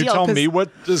the deal? Can you tell me what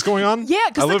is going on? Yeah,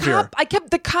 because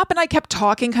the cop and I kept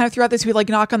talking kind of throughout this. He would like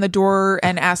knock on the door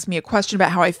and ask me a question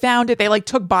about how I found it. They like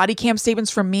took body cam statements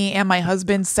from me and my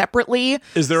husband separately.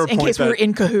 Is there a in point case we were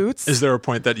in cahoots? Is there a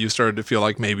point that you started to feel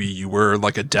like maybe you were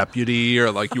like a deputy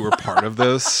or like you were part of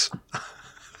this?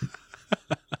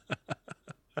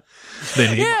 They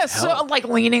need yeah, help. so I'm like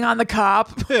leaning on the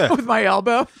cop with my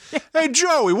elbow. Hey,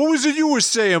 Joey, what was it you were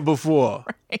saying before?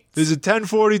 Right. Is it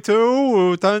 1042 or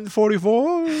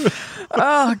 1044?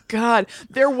 Oh, God.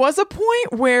 There was a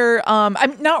point where,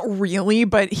 I'm not really,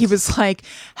 but he was like,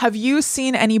 have you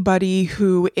seen anybody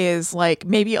who is like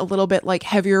maybe a little bit like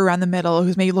heavier around the middle,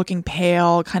 who's maybe looking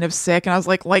pale, kind of sick? And I was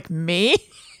like me?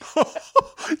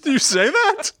 Do you say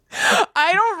that?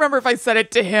 I don't remember if I said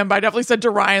it to him, but I definitely said to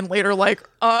Ryan later, like,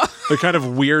 The kind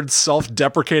of weird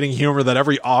self-deprecating humor that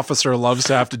every officer loves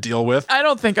to have to deal with. I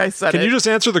don't think I said it. Can you just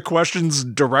answer the questions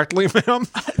directly, ma'am?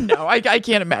 No, I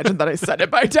can't imagine that I said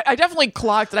it, but I definitely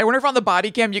clocked it. I wonder if on the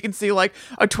body cam you can see like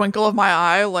a twinkle of my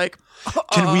eye, like.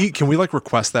 Can we like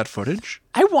request that footage?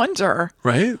 I wonder.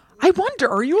 Right? I wonder,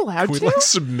 are you allowed Can we to? like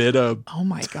submit Oh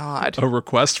my God. a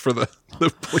request for the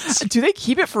police? Do they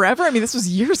keep it forever? I mean, this was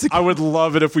years ago. I would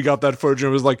love it if we got that footage and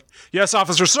it was like, yes,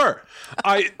 officer, sir,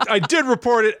 I did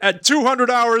report it at 200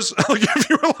 hours. Like if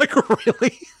you were like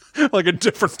really like a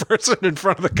different person in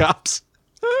front of the cops.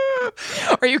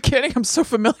 Are you kidding? I'm so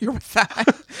familiar with that.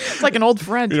 It's like an old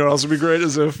friend. You know what else would be great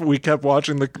is if we kept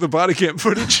watching the body cam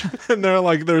footage and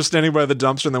they're standing by the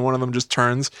dumpster and then one of them just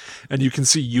turns and you can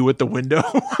see you at the window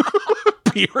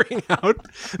peering out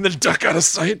and then duck out of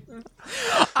sight.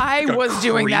 I was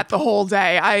doing that the whole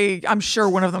day. I'm sure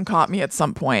one of them caught me at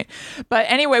some point. But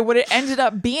anyway, what it ended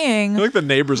up being... You're like the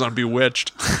neighbors on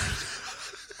Bewitched.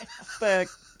 The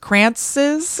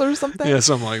Krantzes or something? Yeah,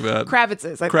 something like that.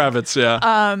 Kravitzes, I think. Kravitz,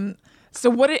 yeah. So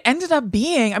what it ended up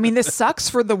being, I mean, this sucks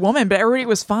for the woman, but everybody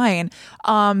was fine.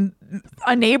 A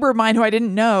neighbor of mine who I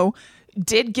didn't know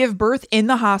did give birth in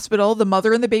the hospital. The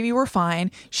mother and the baby were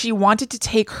fine. She wanted to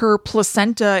take her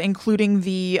placenta, including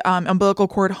the umbilical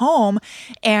cord, home,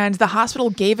 and the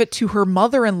hospital gave it to her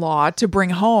mother-in-law to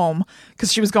bring home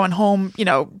because she was going home, you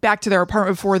know, back to their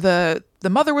apartment before the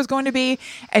mother was going to be,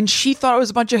 and she thought it was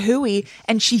a bunch of hooey,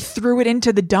 and she threw it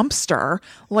into the dumpster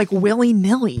like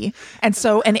willy-nilly. And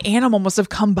so an animal must have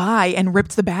come by and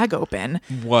ripped the bag open.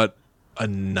 What a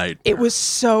nightmare. It was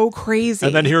so crazy.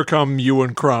 And then here come you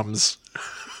and Crumbs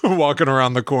walking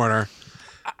around the corner.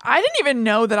 I didn't even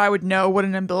know that I would know what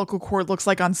an umbilical cord looks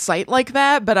like on site like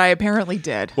that, but I apparently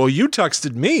did. Well, you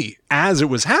texted me as it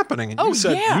was happening, and you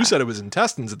said yeah. it was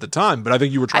intestines at the time, but I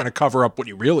think you were trying to cover up what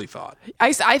you really thought.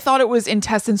 I thought it was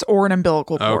intestines or an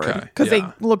umbilical cord because they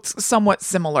looked somewhat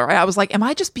similar. I was like, am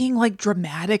I just being like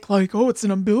dramatic? Like, oh, it's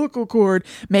an umbilical cord.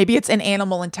 Maybe it's an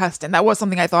animal intestine. That was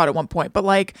something I thought at one point. But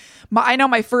like, I know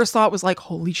my first thought was like,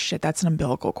 holy shit, that's an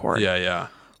umbilical cord. Yeah, yeah.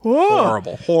 Whoa.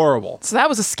 Horrible. So that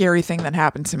was a scary thing that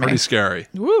happened to me. Pretty scary.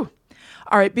 Woo.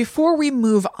 All right, before we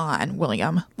move on,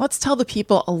 William, let's tell the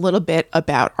people a little bit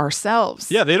about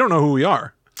ourselves. Yeah, they don't know who we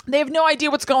are. They have no idea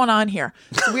what's going on here.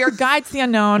 So we are Guides to the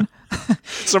Unknown.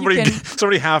 Somebody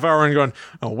half hour and going,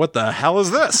 oh, what the hell is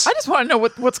this? I just want to know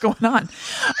what's going on.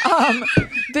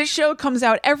 This show comes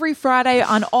out every Friday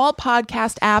on all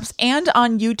podcast apps and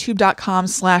on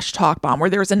youtube.com/talkbomb, where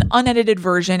there's an unedited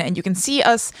version and you can see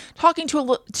us talking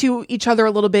to each other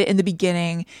a little bit in the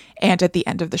beginning and at the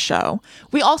end of the show.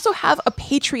 We also have a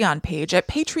Patreon page at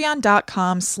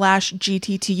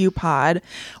patreon.com/gttupod,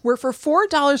 where for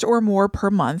 $4 or more per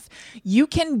month, you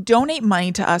can donate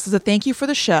money to us as a thank you for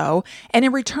the show. And in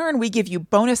in return, we give you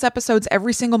bonus episodes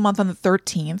every single month on the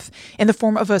 13th in the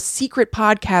form of a secret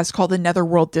podcast called the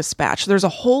Netherworld Dispatch. There's a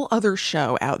whole other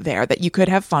show out there that you could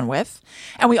have fun with.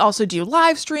 And we also do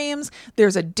live streams.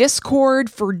 There's a Discord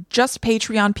for just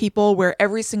Patreon people where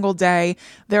every single day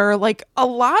there are like a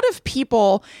lot of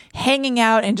people hanging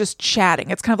out and just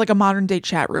chatting. It's kind of like a modern day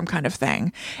chat room kind of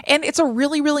thing. And it's a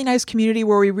really, really nice community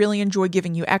where we really enjoy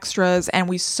giving you extras, and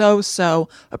we so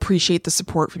appreciate the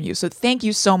support from you. So thank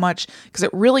you so much, because it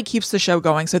really keeps the show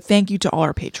going. So thank you to all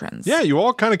our patrons. Yeah, you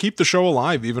all kind of keep the show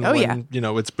alive, even when,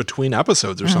 it's between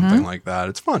episodes or something like that.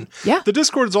 It's fun. Yeah. The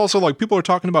Discord is also like people are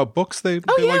talking about books they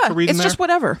like to read in there. It's just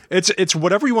whatever. It's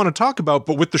whatever you want to talk about,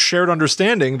 but with the shared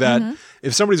understanding that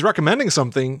if somebody's recommending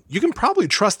something, you can probably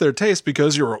trust their taste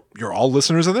because you're all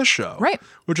listeners of this show. Right.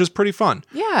 Which is pretty fun.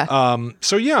 Yeah.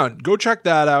 So yeah, go check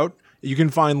that out. You can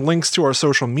find links to our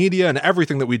social media and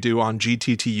everything that we do on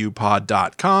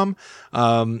gttupod.com.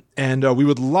 And we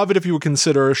would love it if you would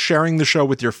consider sharing the show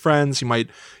with your friends. You might,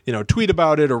 tweet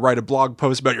about it or write a blog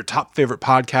post about your top favorite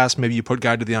podcast. Maybe you put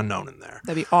Guide to the Unknown in there.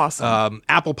 That'd be awesome.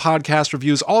 Apple Podcast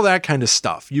reviews, all that kind of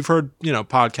stuff. You've heard,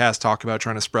 podcasts talk about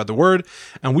trying to spread the word,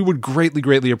 and we would greatly,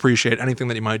 greatly appreciate anything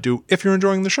that you might do if you're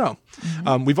enjoying the show.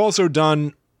 We've also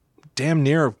done damn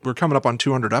near, we're coming up on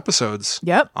 200 episodes.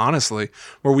 Yep. Honestly,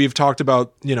 where we've talked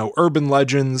about, urban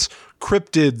legends,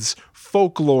 cryptids,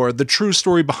 folklore, the true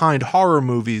story behind horror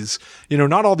movies.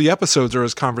 Not all the episodes are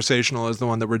as conversational as the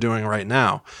one that we're doing right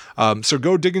now. So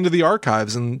go dig into the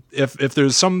archives, and if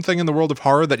there's something in the world of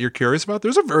horror that you're curious about,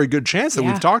 there's a very good chance that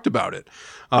we've talked about it.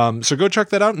 So go check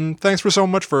that out, and thanks for so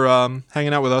much for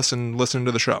hanging out with us and listening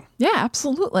to the show. Yeah,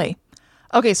 absolutely.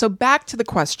 Okay, so back to the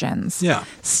questions. Yeah.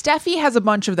 Steffi has a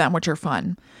bunch of them, which are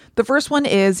fun. The first one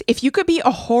is, if you could be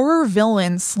a horror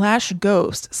villain /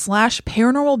 ghost /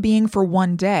 paranormal being for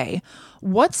one day,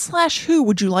 what / who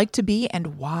would you like to be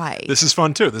and why? This is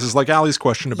fun too. This is like Allie's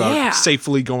question about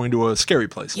safely going to a scary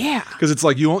place. Yeah. Because it's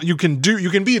like you can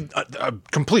be a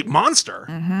complete monster.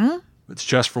 Mm-hmm. It's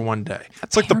just for one day.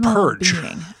 It's like the Purge.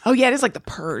 Being. Oh yeah, it is like the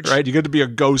Purge. Right? You get to be a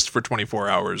ghost for 24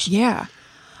 hours. Yeah.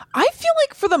 I feel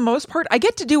like for the most part, I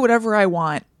get to do whatever I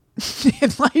want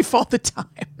in life all the time.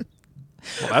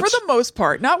 Well, for the most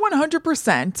part, not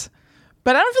 100%,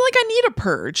 but I don't feel like I need a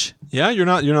purge. Yeah, you're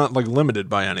not like limited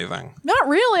by anything. Not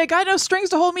really. I got no strings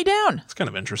to hold me down. It's kind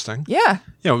of interesting. Yeah.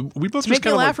 We both to just make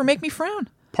me laugh or make me frown.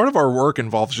 Part of our work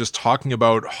involves just talking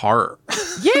about horror.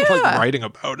 Yeah. Like writing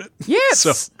about it. Yes.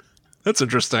 So that's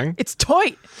interesting. It's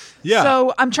tight. Yeah.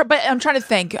 So I'm trying to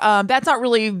think. That's not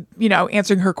really,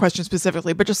 answering her question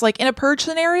specifically, but just like in a purge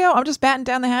scenario, I'm just batting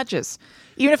down the hatches.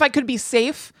 Even if I could be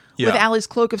safe with Allie's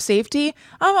cloak of safety,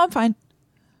 I'm fine.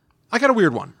 I got a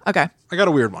weird one. Okay. I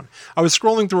was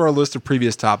scrolling through our list of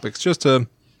previous topics just to,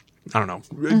 I don't know,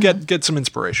 get some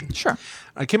inspiration. Sure.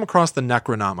 I came across the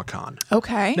Necronomicon.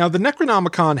 Okay. Now, the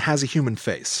Necronomicon has a human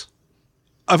face.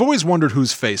 I've always wondered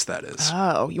whose face that is.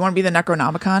 Oh, you want to be the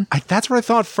Necronomicon? That's what I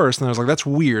thought first, and I was like, that's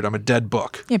weird. I'm a dead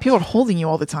book. Yeah, people are holding you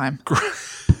all the time.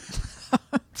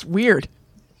 It's weird.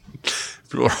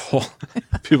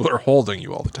 People are holding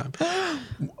you all the time.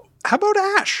 How about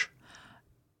Ash?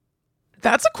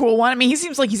 That's a cool one. I mean, he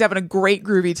seems like he's having a great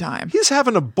groovy time. He's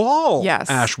having a ball, yes.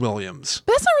 Ash Williams.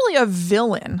 But that's not really a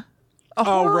villain. A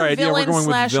horror right. villain we're going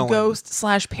with / villain. ghost /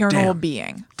 paranormal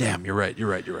being. Damn, you're right. But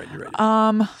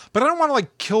I don't want to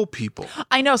like kill people.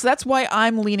 I know, so that's why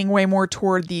I'm leaning way more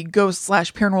toward the ghost /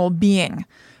 paranormal being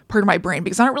part of my brain,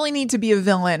 because I don't really need to be a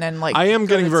villain and like. I am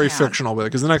getting very town. fictional with it,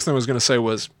 because the next thing I was going to say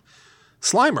was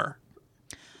Slimer.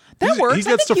 That works. He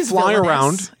gets to fly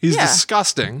around. He's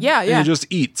disgusting. Yeah. And he just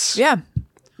eats. Yeah.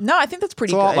 No, I think that's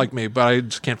pretty good. It's a lot like me, but I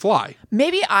just can't fly.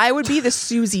 Maybe I would be the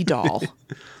Susie doll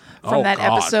from that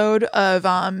episode of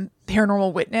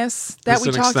Paranormal Witness that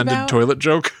we talked about. That's an extended toilet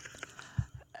joke?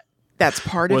 That's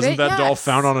part of it, Wasn't that doll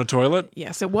found on a toilet?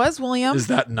 Yes, it was, William. Is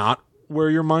that not where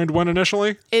your mind went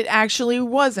initially? It actually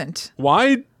wasn't.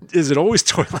 Why is it always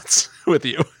toilets with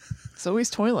you? It's always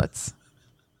toilets.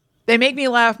 They make me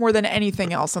laugh more than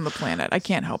anything else on the planet. I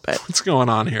can't help it. What's going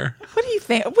on here? What do you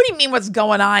think? What do you mean what's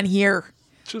going on here?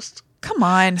 Come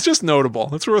on. It's just notable.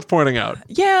 It's worth pointing out.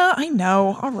 Yeah, I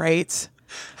know. All right.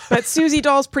 But Susie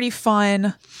doll's pretty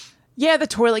fun. Yeah, the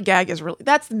toilet gag is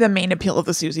that's the main appeal of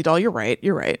the Susie doll. You're right.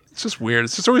 It's just weird.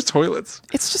 It's just always toilets.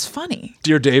 It's just funny.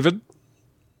 Dear David.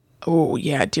 Oh,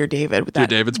 yeah, Dear David. Dear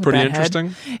David's pretty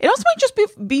interesting. It also might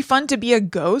just be fun to be a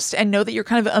ghost and know that you're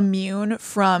kind of immune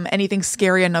from anything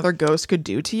scary another ghost could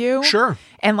do to you. Sure.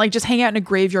 And like just hang out in a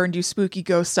graveyard and do spooky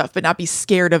ghost stuff, but not be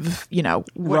scared of,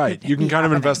 what right. You can kind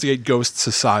of investigate ghost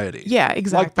society. Yeah,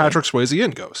 exactly. Like Patrick Swayze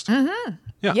in Ghost. Mm-hmm.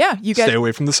 Yeah. You get stay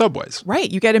away from the subways. Right.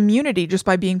 You get immunity just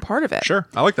by being part of it. Sure.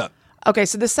 I like that. Okay,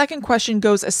 so the second question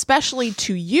goes especially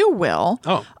to you, Will.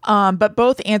 Oh. But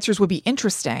both answers would be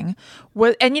interesting.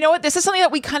 And you know what? This is something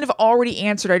that we kind of already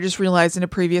answered, I just realized, in a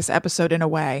previous episode in a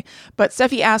way. But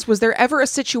Steffi asked, was there ever a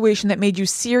situation that made you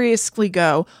seriously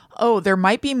go, oh, there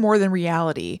might be more than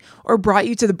reality, or brought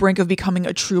you to the brink of becoming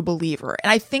a true believer?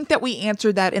 And I think that we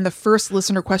answered that in the first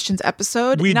listener questions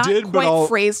episode. We Not did, quite but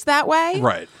phrased that way.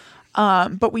 Right.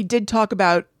 But we did talk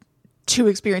about two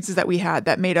experiences that we had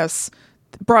that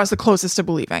brought us the closest to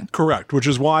believing. Correct, which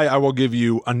is why I will give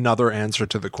you another answer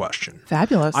to the question.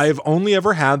 Fabulous. I have only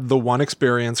ever had the one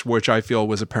experience which I feel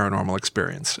was a paranormal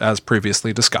experience, as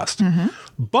previously discussed. Mm-hmm.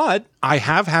 But I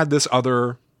have had this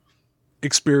other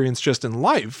experience just in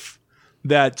life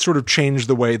that sort of changed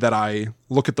the way that I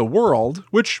look at the world,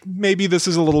 which maybe this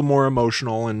is a little more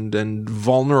emotional and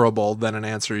vulnerable than an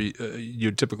answer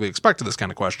you'd typically expect to this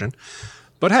kind of question.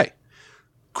 But hey,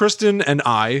 Kristen and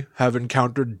I have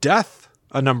encountered death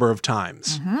a number of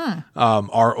times. Mm-hmm.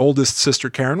 Our oldest sister,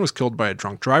 Karen, was killed by a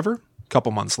drunk driver. A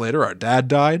couple months later, our dad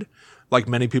died. Like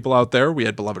many people out there, we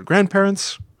had beloved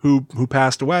grandparents who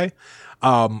passed away.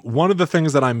 One of the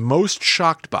things that I'm most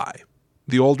shocked by,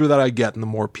 the older that I get and the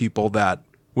more people that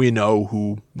we know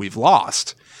who we've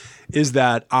lost, is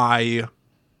that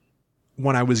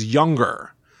when I was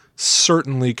younger,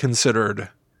 certainly considered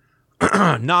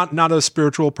not a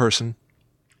spiritual person.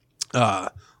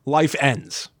 Life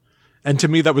ends. And to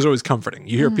me, that was always comforting.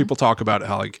 You hear people talk about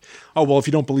how like, oh, well, if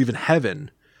you don't believe in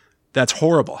heaven, that's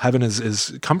horrible. Heaven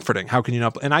is comforting. How can you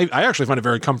not? And I actually find it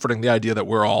very comforting, the idea that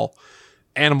we're all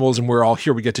animals and we're all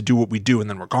here. We get to do what we do and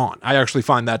then we're gone. I actually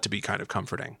find that to be kind of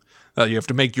comforting. You have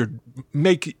to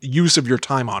make use of your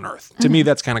time on earth. To me,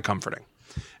 that's kind of comforting.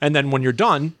 And then when you're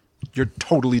done, you're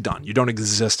totally done. You don't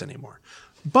exist anymore.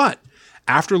 But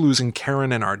after losing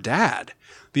Karen and our dad,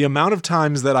 the amount of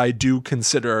times that I do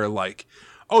consider like,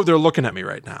 oh, they're looking at me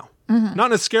right now. Mm-hmm. Not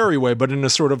in a scary way, but in a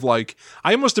sort of like,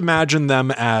 I almost imagine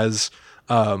them as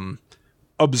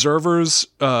observers.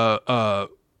 We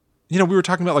were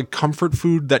talking about like comfort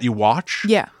food that you watch.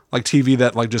 Yeah. Like TV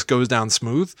that like just goes down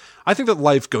smooth. I think that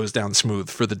life goes down smooth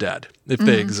for the dead if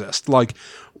they exist. Like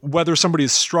whether somebody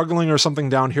is struggling or something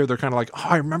down here, they're kind of like, oh,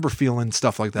 I remember feeling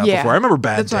stuff like that before. I remember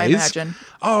bad days. What I imagine.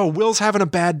 Oh, Will's having a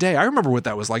bad day. I remember what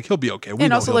that was like. He'll be okay. I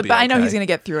know he's going to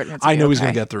get through it. I know he's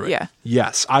going to get through it. Yeah.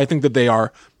 Yes. I think that they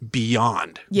are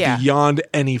beyond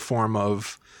any form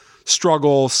of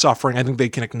struggle, suffering. I think they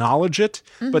can acknowledge it,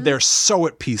 but they're so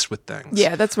at peace with things.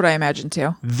 Yeah, that's what I imagine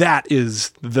too. That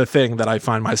is the thing that I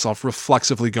find myself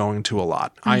reflexively going to a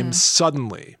lot. I am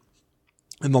suddenly,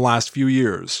 in the last few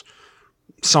years,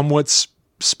 somewhat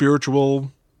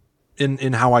spiritual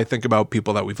in how I think about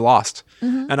people that we've lost.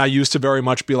 Mm-hmm. And I used to very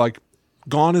much be like,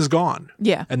 gone is gone.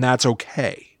 Yeah. And that's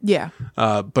okay. Yeah.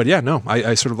 But yeah, no,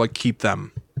 I sort of like keep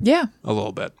them a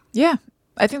little bit. Yeah.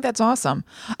 I think that's awesome.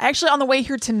 Actually, on the way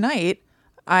here tonight,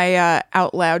 I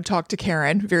out loud talked to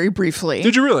Karen very briefly.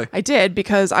 Did you really? I did,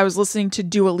 because I was listening to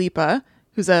Dua Lipa,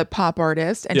 who's a pop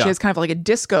artist, and she has kind of like a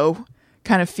disco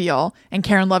kind of feel, and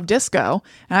Karen loved disco.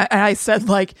 And I said,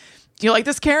 like, do you like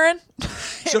this, Karen?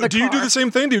 So do you do the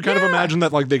same thing? Do you kind of imagine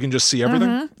that like they can just see everything?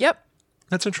 Mm-hmm. Yep.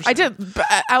 That's interesting. I did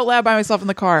out loud by myself in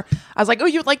the car. I was like, oh,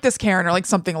 you like this, Karen, or like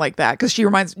something like that, because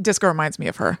disco reminds me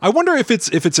of her. I wonder if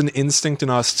it's an instinct in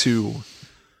us to...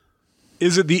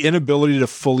 Is it the inability to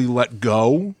fully let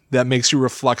go that makes you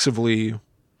reflexively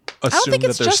assume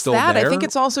that they're still there? I think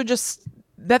it's also just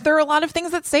that there are a lot of things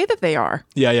that say that they are.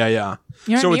 Yeah.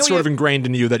 You know so what it's sort of ingrained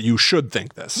in you that you should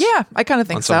think this. Yeah, I kind of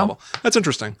think so. Level. That's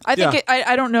interesting. I think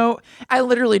I don't know. I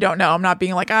literally don't know. I'm not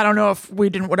being like, I don't know if we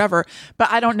didn't whatever,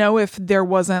 but I don't know if there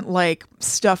wasn't like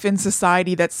stuff in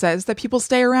society that says that people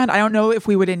stay around. I don't know if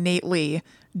we would innately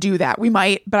do that. We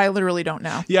might, but I literally don't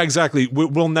know. Yeah, exactly.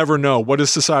 We'll never know. What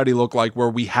does society look like where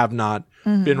we have not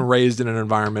been raised in an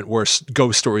environment where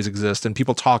ghost stories exist and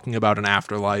people talking about an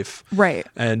afterlife, right?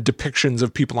 And depictions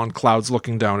of people on clouds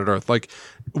looking down at Earth. Like,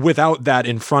 without that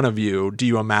in front of you, do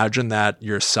you imagine that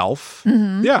yourself?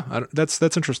 Mm-hmm. Yeah, that's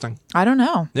interesting. I don't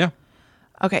know. Yeah.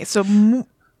 Okay, so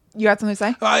you got something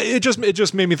to say? It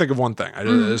just made me think of one thing. I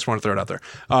just want to throw it out there.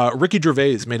 Ricky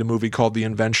Gervais made a movie called The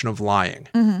Invention of Lying.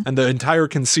 Mm-hmm. And the entire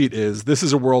conceit is this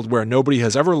is a world where nobody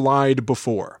has ever lied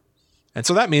before. And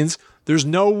so that means there's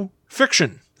no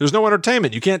fiction. There's no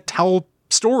entertainment. You can't tell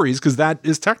stories because that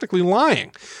is technically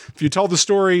lying. If you tell the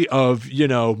story of,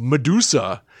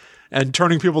 Medusa and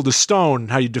turning people to stone,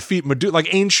 how you defeat Medusa,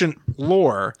 like ancient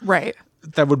lore. Right.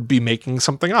 That would be making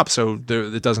something up. So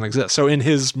it doesn't exist. So in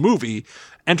his movie,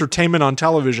 entertainment on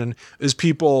television is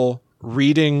people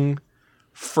reading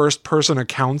first person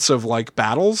accounts of like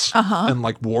battles and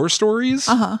like war stories,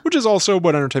 which is also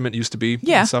what entertainment used to be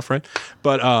and stuff, right?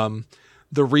 But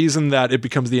the reason that it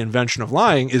becomes the invention of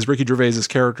lying is Ricky Gervais's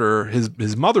character,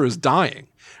 his mother is dying,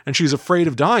 and she's afraid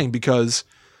of dying because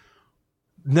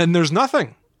then there's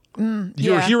nothing.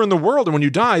 You're here in the world, and when you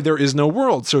die, there is no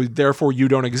world, so therefore you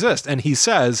don't exist. And he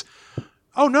says,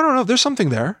 oh, no, there's something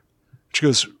there. She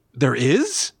goes, there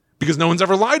is? Because no one's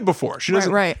ever lied before. She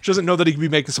doesn't She doesn't know that he could be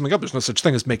making something up. There's no such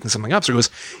thing as making something up. So he goes,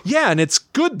 yeah, and it's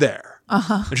good there.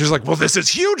 And she's like, well, this is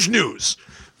huge news.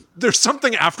 There's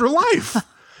something after life.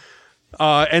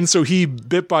 And so he,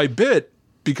 bit by bit,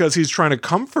 because he's trying to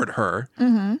comfort her,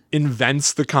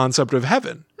 invents the concept of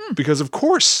heaven. Because of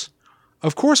course,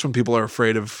 when people are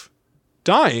afraid of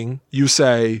dying, you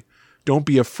say, don't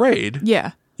be afraid.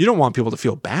 Yeah. You don't want people to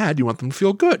feel bad. You want them to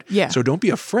feel good. Yeah. So don't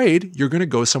be afraid. You're going to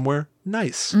go somewhere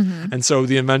nice. And so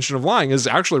the invention of lying is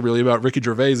actually really about Ricky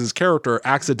Gervais's character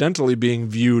accidentally being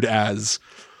viewed as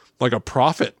like a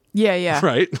prophet. Yeah.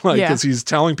 Right? Like, because he's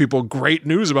telling people great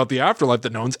news about the afterlife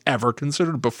that no one's ever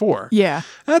considered before. Yeah.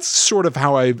 That's sort of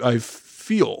how I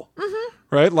feel.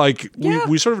 Right? Like,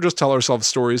 we sort of just tell ourselves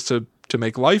stories to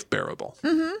make life bearable.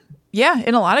 Yeah,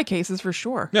 in a lot of cases, for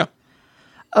sure. Yeah.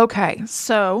 Okay,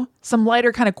 so some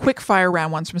lighter kind of quick fire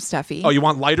round ones from Steffi. Oh, you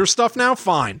want lighter stuff now?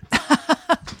 Fine.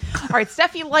 All right,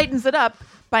 Steffi lightens it up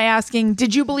by asking,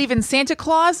 did you believe in Santa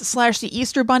Claus / the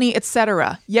Easter Bunny,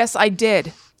 etc.? Yes, I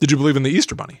did. Did you believe in the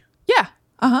Easter Bunny? Yeah.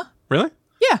 Really?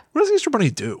 Yeah. What does the Easter Bunny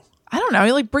do? I don't know.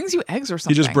 He like brings you eggs or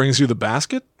something. He just brings you the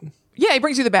basket? Yeah, he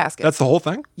brings you the basket. That's the whole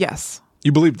thing? Yes.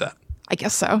 You believed that? I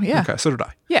guess so, yeah. Okay, so did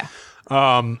I. Yeah.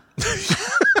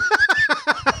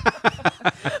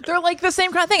 They're like the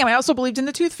same kind of thing. I mean, I also believed in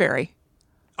the Tooth Fairy.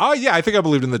 Oh, yeah, I think I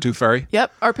believed in the Tooth Fairy.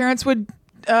 Yep. Our parents would,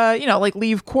 like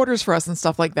leave quarters for us and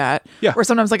stuff like that. Yeah. Or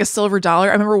sometimes like a silver dollar.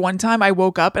 I remember one time I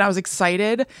woke up and I was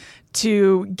excited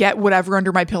to get whatever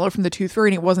under my pillow from the Tooth Fairy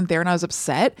and it wasn't there and I was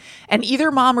upset. And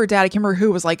either mom or dad, I can't remember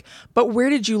who, was like, but where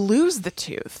did you lose the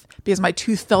tooth? Because my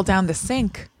tooth fell down the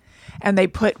sink. And they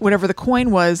put whatever the coin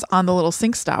was on the little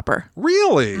sink stopper.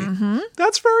 Really?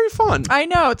 That's very fun. I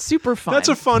know, it's super fun. That's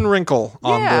a fun wrinkle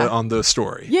on the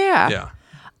story. Yeah.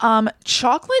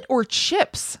 Chocolate or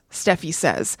chips, Steffi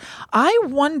says. I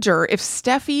wonder if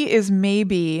Steffi is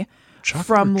maybe Chocolate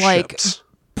from or like chips?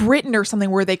 Britain or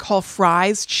something where they call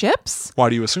fries chips. Why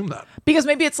do you assume that? Because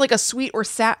maybe it's like a sweet or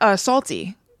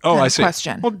salty Oh, kind I of see.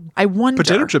 question. Well, I wonder.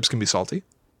 Potato chips can be salty.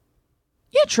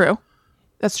 Yeah, true.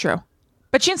 That's true.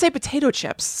 But she didn't say potato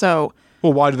chips, so...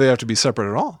 Well, why do they have to be separate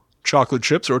at all? Chocolate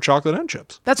chips or chocolate and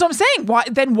chips? That's what I'm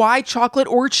saying. Why chocolate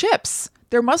or chips?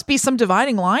 There must be some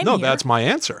dividing line No, here. that's my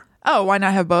answer. Oh, why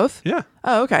not have both? Yeah.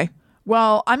 Oh, okay.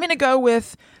 Well, I'm going to go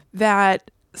with that,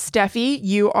 Steffi.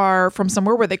 You are from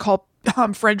somewhere where they call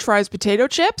French fries potato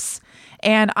chips.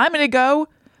 And I'm going to go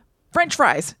French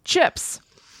fries, chips.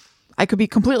 I could be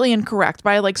completely incorrect,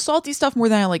 but I like salty stuff more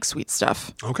than I like sweet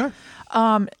stuff. Okay.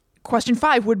 Question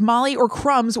 5. Would Molly or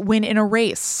Crumbs win in a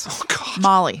race? Oh, God.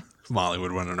 Molly. Molly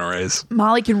would win in a race.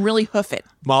 Molly can really hoof it.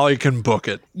 Molly can book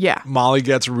it. Yeah. Molly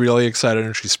gets really excited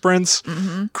and she sprints.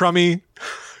 Crummy,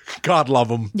 God love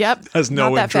him. Yep. Has no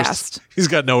Not that interest. fast. He's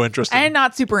got no interest. And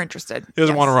not super interested. He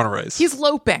doesn't want to run a race. He's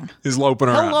loping. He's loping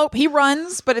around. He'll lope. He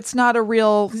runs, but he's not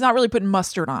really putting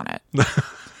mustard on it.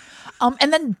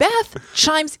 And then Beth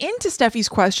chimes into Steffi's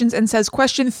questions and says,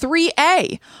 question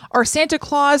 3A, are Santa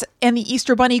Claus and the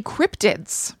Easter Bunny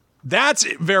cryptids? That's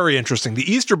very interesting.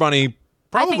 The Easter Bunny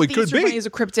probably I think the could Easter be. Bunny is a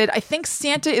cryptid. I think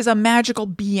Santa is a magical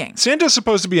being. Santa's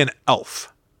supposed to be an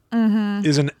elf.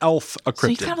 Is an elf a cryptid? So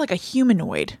he's kind of like a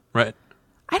humanoid. Right.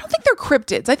 I don't think they're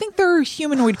cryptids. I think they're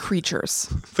humanoid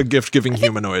creatures. The gift-giving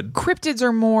humanoid. Cryptids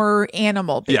are more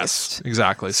animal-based. Yes,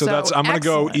 exactly. So So, that's, I'm going to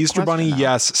go excellent Easter Bunny, question,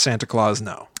 though. yes. Santa Claus,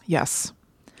 no. Yes.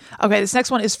 Okay, this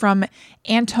next one is from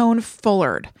Antone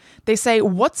Fullard. They say,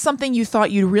 what's something you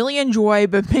thought you'd really enjoy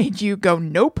but made you go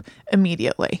nope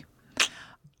immediately?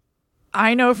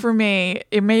 I know for me,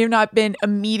 it may have not been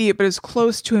immediate, but it's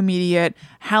close to immediate.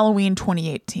 Halloween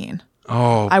 2018.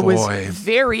 Oh, boy. I was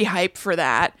very hyped for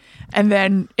that. And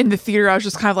then in the theater, I was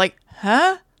just kind of like,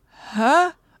 huh?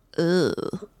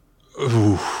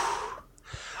 Ugh.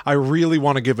 I really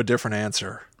want to give a different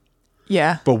answer.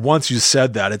 Yeah. But once you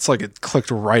said that, it's like it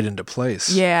clicked right into place.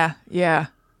 Yeah. That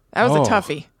was a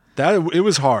toughie. It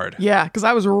was hard. Yeah, because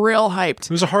I was real hyped. It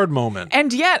was a hard moment.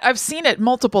 And yet, I've seen it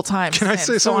multiple times. Can I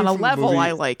say so something on a from the level, movie?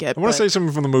 I like it. I want to say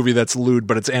something from the movie that's lewd,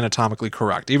 but it's anatomically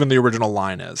correct. Even the original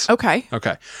line is. Okay.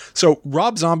 Okay. So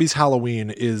Rob Zombie's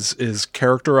Halloween is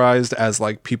characterized as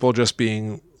like people just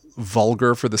being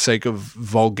vulgar for the sake of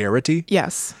vulgarity.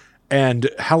 Yes. And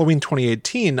Halloween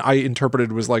 2018, I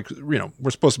interpreted was like, we're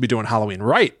supposed to be doing Halloween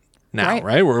right now,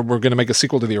 right? We're going to make a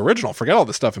sequel to the original. Forget all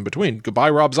the stuff in between. Goodbye,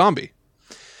 Rob Zombie.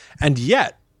 And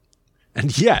yet,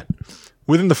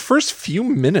 within the first few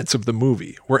minutes of the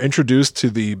movie, we're introduced to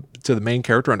the main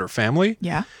character and her family.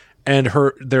 Yeah. And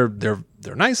they're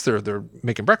nice. They're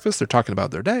making breakfast. They're talking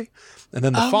about their day. And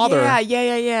then the father,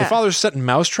 yeah. The father's setting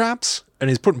mouse traps and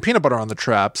he's putting peanut butter on the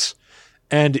traps.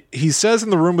 And he says in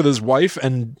the room with his wife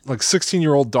and like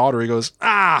 16-year-old daughter, he goes,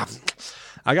 I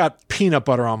got peanut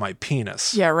butter on my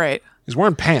penis. Yeah, right. He's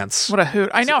wearing pants. What a hoot.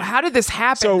 I know. How did this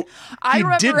happen? So I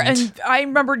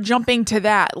remember jumping to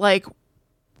that. Like,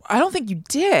 I don't think you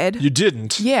did. You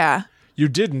didn't. Yeah. You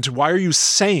didn't. Why are you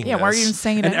saying Yeah, this? why are you even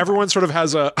saying it? And everyone sort of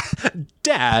has a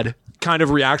dad kind of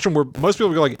reaction where most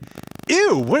people go like,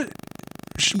 ew, what?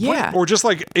 Yeah. Or just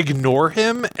like ignore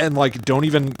him and like don't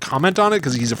even comment on it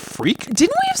because he's a freak. Didn't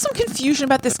we have some confusion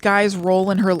about this guy's role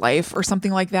in her life or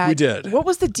something like that? We did. What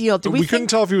was the deal? We couldn't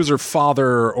tell if he was her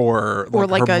father or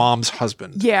like her mom's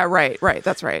husband. Yeah, right.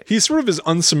 That's right. He sort of is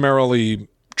unsummarily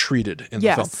treated in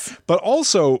the film. But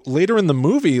also later in the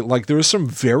movie, like there was some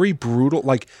very brutal,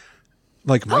 like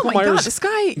Michael Myers. God, this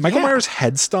guy, Michael Myers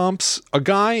head stomps a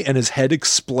guy and his head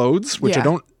explodes, which I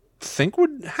don't think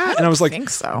would happen. And I was like,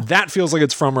 think so. That feels like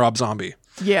it's from Rob Zombie.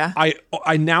 Yeah.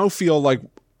 I now feel like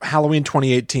Halloween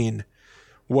 2018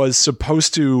 was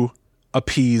supposed to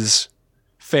appease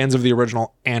fans of the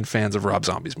original and fans of Rob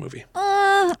Zombie's movie.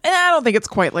 I don't think it's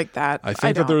quite like that. I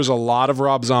think that there's a lot of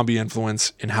Rob Zombie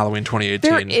influence in Halloween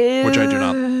 2018, which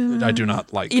I do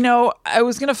not like. I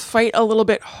was going to fight a little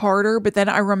bit harder, but then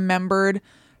I remembered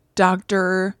not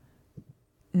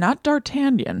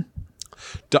D'Artagnan.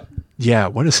 Yeah,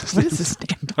 what is his name? What is his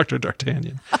name? Dr.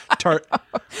 D'Artagnan.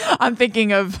 I'm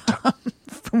thinking of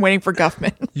from Waiting for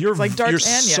Guffman. You're like D'Artagnan. You're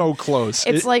so close.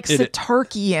 It's like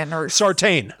Sartarkian or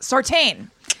Sartain. Sartain.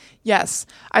 Yes.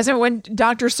 I said when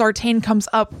Dr. Sartain comes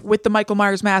up with the Michael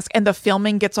Myers mask and the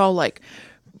filming gets all like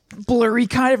blurry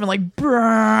kind of and like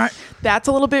brrr, that's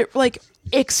a little bit like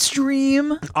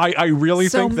extreme. I really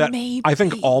think that maybe. I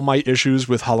think all my issues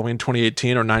with Halloween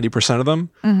 2018 or 90% of them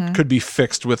could be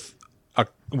fixed with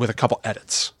a couple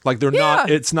edits. Like they're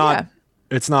not it's not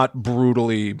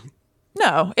brutally.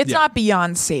 No, it's not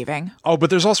beyond saving. Oh, but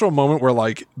there's also a moment where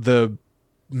like the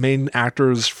main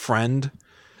actor's friend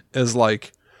is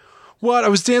like, "What? I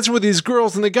was dancing with these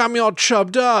girls and they got me all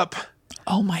chubbed up."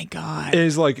 Oh my God. And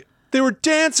he's like, "They were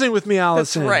dancing with me,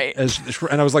 Allison." That's right.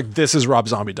 And I was like, "This is Rob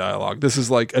Zombie dialogue. This is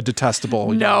like a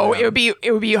detestable." No, it would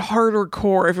be harder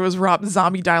core if it was Rob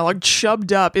Zombie dialogue.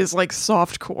 Chubbed up is like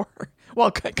soft core. Well,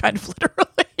 kind of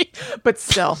literally, but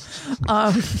still.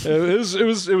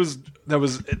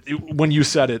 When you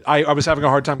said it, I was having a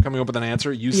hard time coming up with an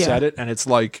answer. You said it, and it's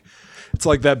like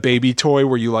that baby toy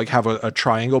where you like have a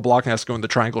triangle block and it has to go in the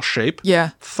triangle shape.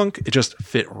 Yeah. Thunk, it just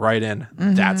fit right in.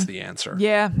 Mm-hmm. That's the answer.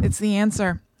 Yeah, it's the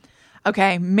answer.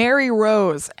 Okay, Mary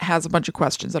Rose has a bunch of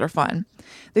questions that are fun.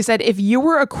 They said, if you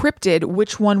were a cryptid,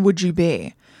 which one would you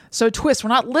be? So twist, we're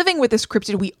not living with this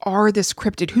cryptid, we are this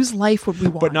cryptid. Whose life would we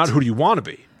want? But not who do you want to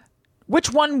be?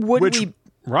 Which one would we...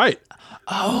 Right.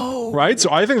 Oh. Right? So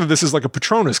I think that this is like a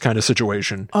Patronus kind of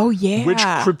situation. Oh, yeah. Which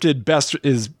cryptid best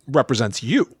represents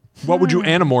you? What would you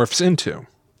anamorphs into?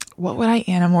 What would I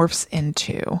anamorphs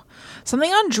into? Something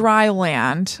on dry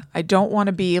land. I don't want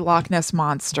to be Loch Ness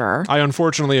Monster. I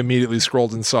unfortunately immediately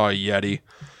scrolled and saw a Yeti.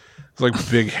 It's like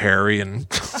big, hairy, and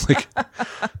like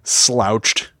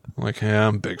slouched. I'm like, yeah,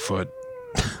 I'm Bigfoot,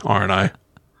 aren't I?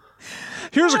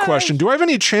 Here's a question. Do I have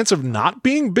any chance of not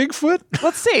being Bigfoot?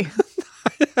 Let's see.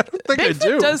 I don't think I do.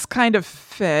 Bigfoot does kind of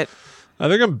fit. I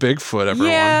think I'm Bigfoot,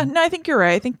 everyone. Yeah, no, I think you're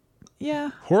right. I think,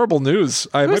 yeah. Horrible news.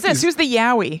 Who's this? Who's the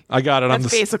Yowie? I got it. That's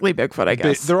basically Bigfoot, I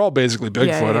guess. They're all basically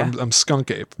Bigfoot. Yeah. I'm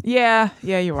Skunk Ape. Yeah,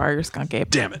 you are. You're Skunk Ape.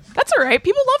 Damn it. That's all right.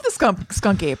 People love the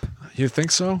Skunk Ape. You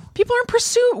think so? People are in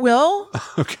pursuit, Will.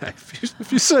 Okay, if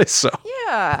you say so.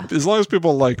 Yeah. As long as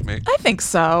people like me. I think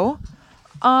so.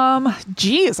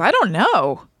 Geez, I don't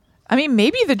know. I mean,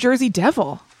 maybe the Jersey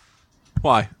Devil.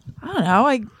 Why? I don't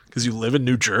know. Because you live in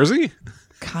New Jersey?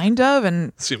 Kind of,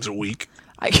 and... Seems weak.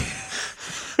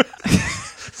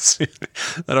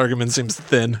 That argument seems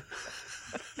thin.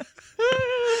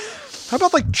 How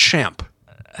about like Champ?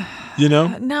 You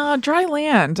know? No, dry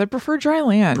land. I prefer dry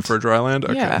land. Prefer dry land?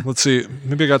 Okay. Yeah. Let's see.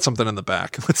 Maybe I got something in the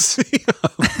back. Let's see.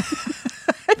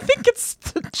 I think it's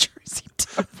the Jersey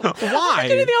Devil. Why? I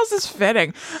think anything else is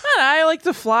fitting. I don't know. I like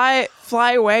to fly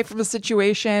away from a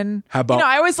situation. How about...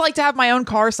 I always like to have my own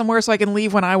car somewhere so I can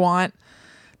leave when I want.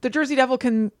 The Jersey Devil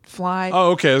can fly.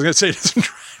 Oh, okay. I was going to say it doesn't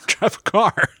drive a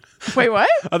car. Wait, what?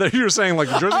 I thought you were saying like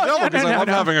the Jersey Devil because I love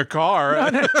having a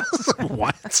car.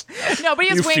 What? No, but he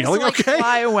has You wings to feeling like okay?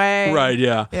 fly away. Right,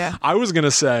 yeah. Yeah. I was going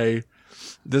to say,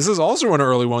 this is also an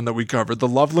early one that we covered, the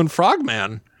Loveland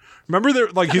Frogman. Remember there,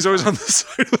 like he's always on the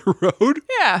side of the road?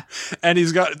 Yeah. And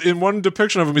he's got, in one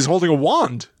depiction of him, he's holding a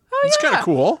wand. It's kind of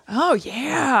cool, Oh,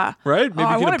 yeah. right? Maybe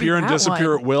I he can wanna be appear and that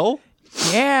disappear one. at will.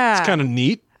 Yeah. It's kind of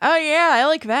neat. Oh, yeah. I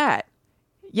like that.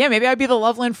 Yeah, maybe I'd be the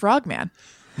Loveland Frogman.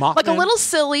 Mothman, Like a little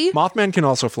silly. Mothman can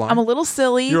also fly. I'm a little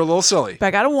silly. You're a little silly. But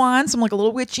I got a wand, so I'm like a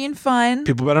little witchy and fun.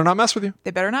 People better not mess with you.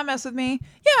 They better not mess with me.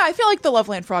 Yeah, I feel like the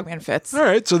Loveland Frogman fits. All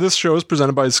right, so this show is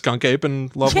presented by Skunk Ape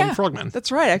and Loveland Yeah, Frogman.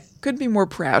 that's right. I couldn't be more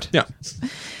proud. Yeah.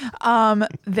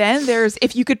 Then there's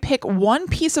if you could pick one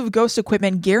piece of ghost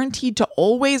equipment guaranteed to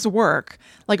always work,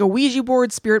 like a Ouija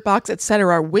board, spirit box,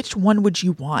 etc., which one would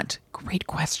you want? Great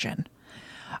question.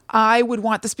 I would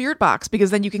want the spirit box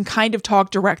because then you can kind of talk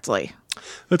directly.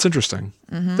 That's interesting.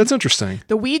 Mm-hmm. That's interesting.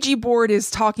 The Ouija board is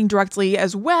talking directly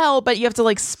as well, but you have to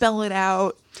like spell it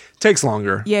out. Takes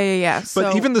longer. Yeah. But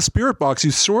So even the spirit box,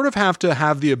 you sort of have to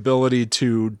have the ability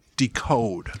to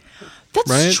decode. that's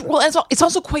right? true. Well, it's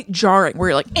also quite jarring where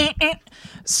you're like,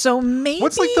 So maybe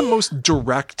What's like the most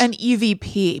direct? an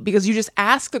EVP because you just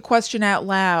ask the question out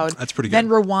loud. That's pretty Then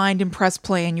good. rewind and press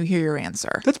play, and you hear your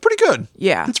answer. That's pretty good.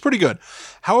 Yeah. That's pretty good.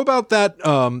 How about that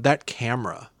that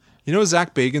camera? You know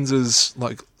Zach Bagans'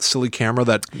 like silly camera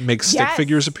that makes stick Yes.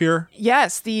 figures appear?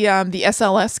 Yes, the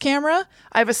SLS camera.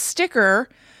 I have a sticker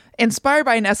inspired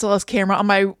by an SLS camera on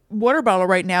my water bottle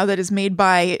right now that is made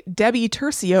by Debbie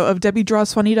Tercio of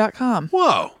DebbieDrawsFunny.com.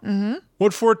 Whoa. Mm-hmm.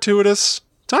 What fortuitous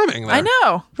timing there. I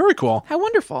know. Very cool. How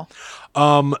wonderful.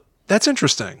 That's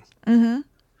interesting. Mm-hmm.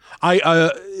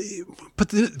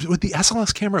 But with the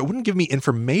SLS camera, it wouldn't give me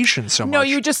information so much. No,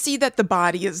 you just see that the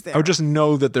body is there. I would just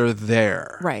know that they're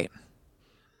there. Right.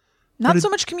 Not so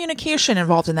much communication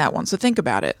involved in that one, so think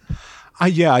about it.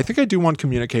 Yeah, I think I do want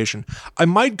communication. I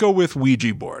might go with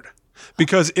Ouija board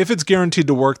because if it's guaranteed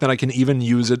to work, then I can even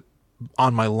use it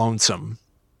on my lonesome.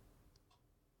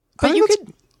 I But think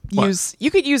that's-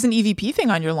 you could use an EVP thing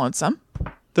on your lonesome.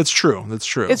 That's true. That's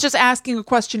true. It's just asking a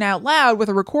question out loud with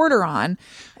a recorder on,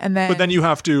 and then But then you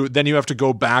have to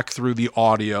go back through the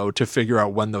audio to figure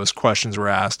out when those questions were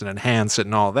asked and enhance it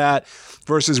and all that.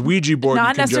 Versus Ouija board, not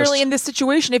you can necessarily just, in this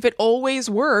situation. If it always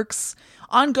works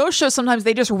on ghost shows, sometimes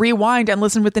they just rewind and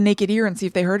listen with the naked ear and see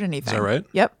if they heard anything. Is that right?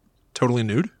 Yep. totally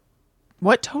nude.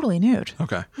 What? Totally nude.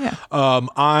 Okay. Yeah.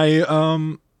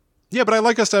 Yeah, but I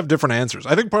like us to have different answers.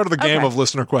 I think part of the game Okay. of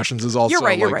listener questions is also You're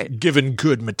like right. given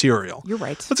good material. You're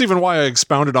right. That's even why I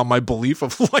expounded on my belief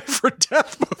of life or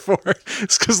death before.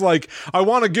 It's because like I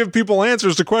want to give people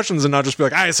answers to questions and not just be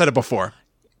like, I said it before.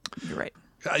 You're right.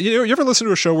 You ever listen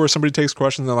to a show where somebody takes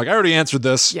questions and they're like, I already answered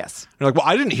this. Yes. You're like, well,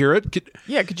 I didn't hear it. Could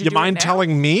Yeah, could you you do it mind now?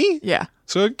 telling me? Yeah.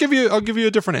 So I'll give you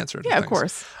a different answer. to Yeah, of things.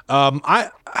 course.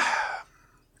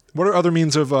 What are other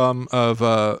means of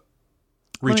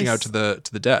reaching me out to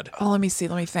the dead? Oh, let me see.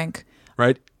 Let me think.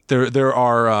 Right? There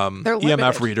are They're EMF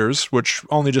limited. readers, which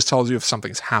only just tells you if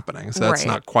something's happening. So that's Right.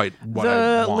 not quite what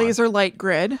I The want. laser light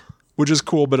grid. Which is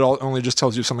cool, but it only just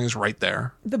tells you if something's right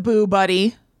there. The Boo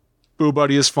Buddy. Boo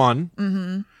Buddy is fun.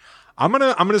 Mm-hmm. I'm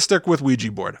gonna stick with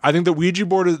Ouija board. I think that Ouija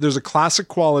board there's a classic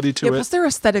quality to Yeah, it. plus they're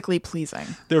aesthetically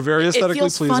pleasing. They're very It aesthetically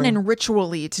feels pleasing. fun and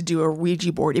ritually to do a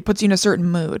Ouija board. It puts you in a certain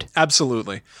mood.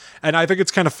 Absolutely. And I think it's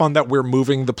kind of fun that we're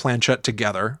moving the planchette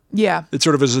together. Yeah. It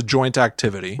sort of is a joint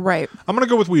activity. Right. I'm gonna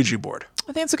go with Ouija board.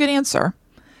 I think it's a good answer.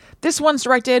 This one's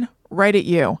directed right at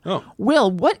you. Oh. Will,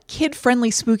 what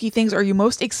kid-friendly spooky things are you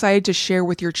most excited to share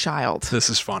with your child? This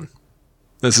is fun.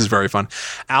 This is very fun.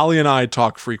 Allie and I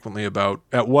talk frequently about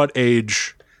at what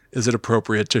age is it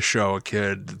appropriate to show a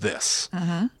kid this,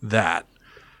 that.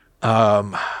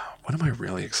 What am I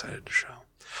really excited to show?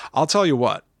 I'll tell you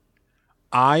what.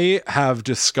 I have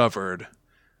discovered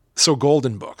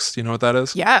Golden Books. Do you know what that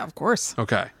is? Yeah, of course.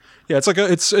 Okay. Yeah, it's like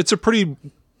it's a pretty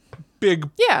big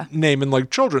Yeah. name in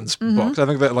like children's books. I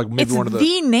think that like maybe It's one of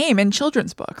the name in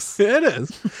children's books. It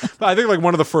is. But I think like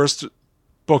one of the first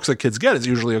books that kids get is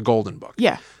usually a golden book.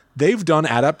 Yeah. They've done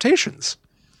adaptations.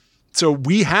 So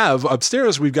we have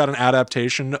upstairs, we've got an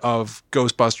adaptation of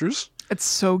Ghostbusters It's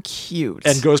so cute.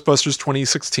 and Ghostbusters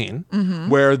 2016,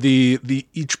 where the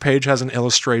each page has an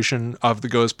illustration of the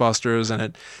Ghostbusters and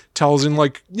it tells in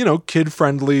like, kid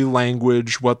friendly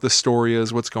language what the story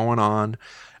is, what's going on.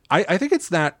 I think it's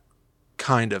that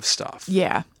kind of stuff.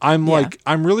 yeah. I'm Yeah.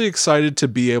 I'm really excited to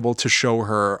be able to show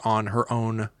her on her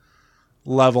own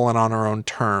level and on her own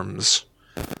terms.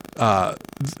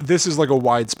 This is like a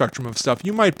wide spectrum of stuff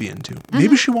you might be into.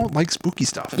 Maybe she won't like spooky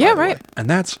stuff. Yeah, by the right. way, and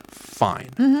that's fine.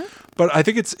 But I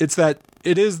think it's that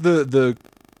it is the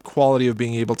quality of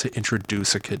being able to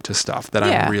introduce a kid to stuff that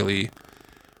Yeah. I'm really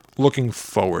looking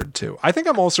forward to. I think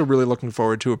I'm also really looking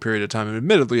forward to a period of time, and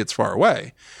admittedly it's far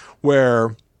away,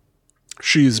 where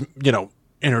she's,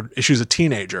 she's a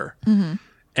teenager,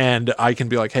 and I can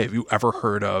be like, hey, have you ever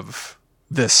heard of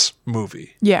this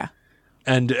movie? Yeah.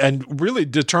 And really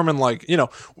determine, like,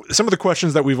 some of the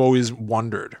questions that we've always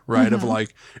wondered, right? Of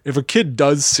like, if a kid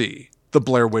does see the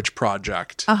Blair Witch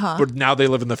Project, but now they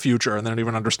live in the future and they don't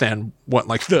even understand what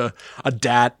like a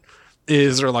DAT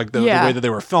is, or like the way that they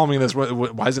were filming this.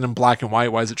 Why is it in black and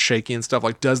white? Why is it shaky and stuff?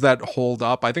 Like, does that hold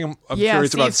up? I think I'm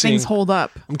curious about seeing things hold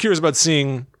up. I'm curious about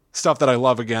seeing stuff that I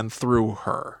love again through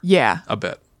her. Yeah. A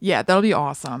bit. Yeah, that'll be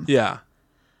awesome. Yeah.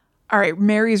 All right,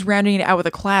 Mary's rounding it out with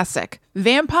a classic.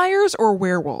 Vampires or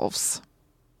werewolves?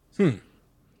 I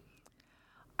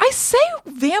say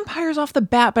vampires off the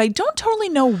bat, but I don't totally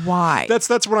know why. That's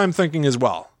what I'm thinking as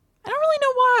well. I don't really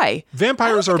know why.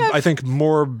 Vampires are, I think,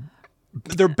 more...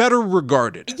 They're better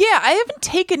regarded. Yeah, I haven't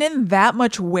taken in that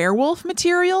much werewolf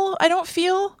material, I don't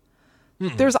feel.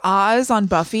 There's Oz on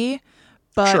Buffy,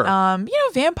 but Sure.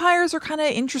 Vampires are kind of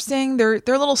interesting. They're a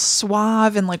little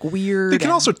suave and like weird. They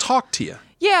can also talk to you.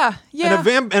 Yeah.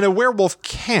 And a werewolf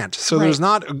can't. So Right. there's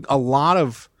not a lot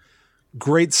of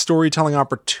great storytelling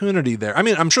opportunity there. I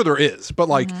mean, I'm sure there is, but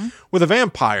like with a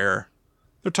vampire,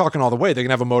 they're talking all the way. They can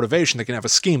have a motivation. They can have a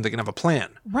scheme. They can have a plan.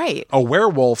 Right. A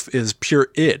werewolf is pure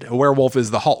id. A werewolf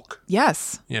is the Hulk,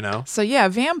 Yes. So yeah,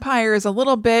 vampires a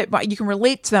little bit, but you can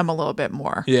relate to them a little bit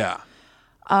more. Yeah.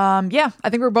 Yeah, I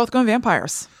think we're both going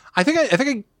vampires. I think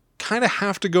I kind of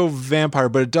have to go vampire,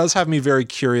 but it does have me very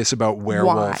curious about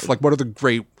werewolf. Why? Like, what are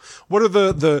the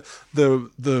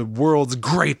world's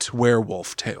great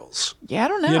werewolf tales? Yeah, I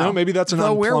don't know. Maybe that's an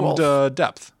The unplumbed werewolf.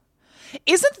 depth.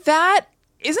 Isn't that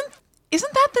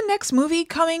the next movie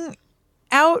coming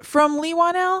out from Lee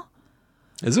Wanell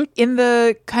Is it? in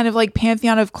the kind of like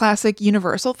pantheon of classic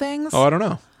Universal things? Oh, I don't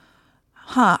know.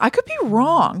 Huh? I could be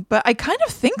wrong, but I kind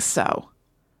of think so.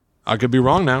 I could be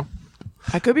wrong now,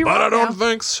 I could be wrong. but I don't now.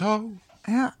 think so.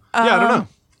 Yeah. Yeah, I don't know.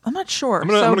 I'm not sure. I'm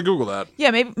gonna Google that. Yeah,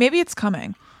 maybe it's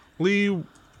coming. Lee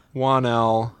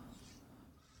Wanell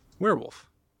werewolf.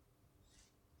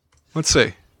 Let's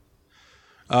see.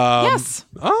 Yes,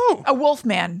 Oh, a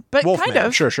Wolfman, but Wolfman. kind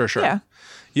of. Sure. Yeah.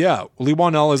 Yeah, Lee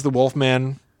Wanell is the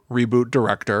Wolfman reboot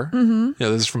director. Mm-hmm. Yeah,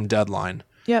 this is from Deadline.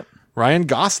 Yep. Ryan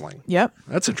Gosling. Yep.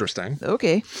 That's interesting.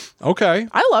 Okay. Okay.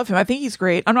 I love him. I think he's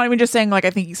great. I'm not even just saying like I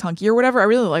think he's hunky or whatever. I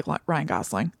really like Ryan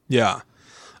Gosling. Yeah.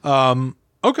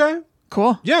 Okay.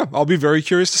 Cool. Yeah, I'll be very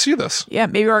curious to see this. Yeah,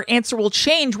 maybe our answer will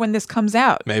change when this comes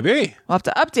out. Maybe. We'll have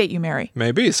to update you, Mary.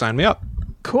 Maybe. Sign me up.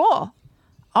 Cool.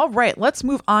 All right, let's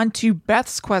move on to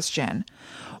Beth's question.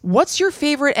 What's your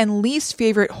favorite and least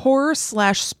favorite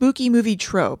horror/spooky movie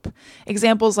trope?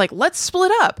 Examples like let's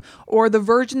split up or the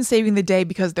virgin saving the day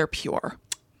because they're pure.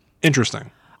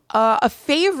 Interesting. A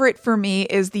favorite for me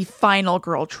is the final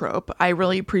girl trope. I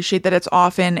really appreciate that it's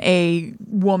often a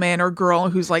woman or girl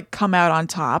who's like come out on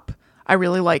top. I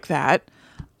really like that.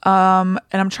 And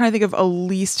I'm trying to think of a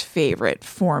least favorite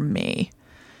for me.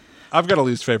 I've got a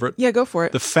least favorite. Yeah, go for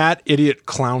it. The fat idiot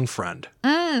clown friend.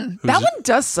 That one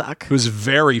does suck. Who's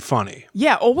very funny.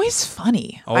 Yeah, always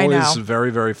funny. I Always know.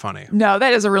 very, very funny. No,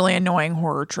 that is a really annoying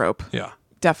horror trope. Yeah.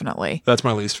 Definitely. That's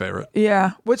my least favorite.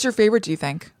 Yeah. What's your favorite, do you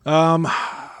think?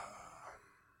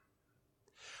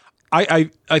 I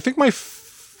think my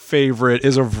favorite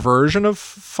is a version of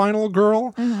Final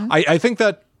Girl. I think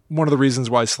that one of the reasons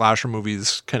why slasher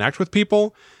movies connect with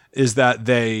people is that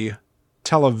they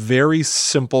tell a very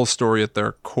simple story at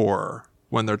their core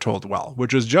when they're told well,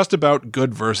 which is just about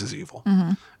good versus evil.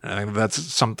 And I think that's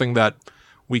something that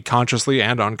we consciously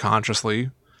and unconsciously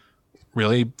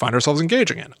really find ourselves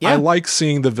engaging in. Yeah. I like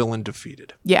seeing the villain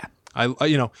defeated. Yeah. I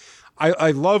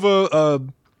love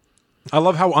I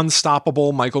love how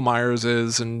unstoppable Michael Myers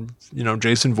is and,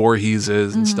 Jason Voorhees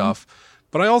is and stuff.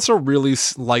 But I also really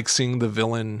like seeing the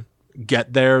villain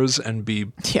get theirs and be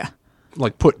Yeah.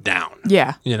 like put down.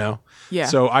 Yeah. Yeah.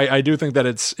 So I do think that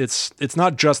it's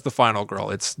not just the final girl,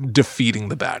 it's defeating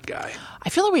the bad guy. I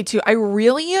feel that way too. I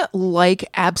really like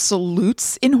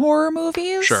absolutes in horror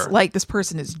movies. Sure. Like this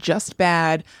person is just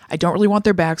bad. I don't really want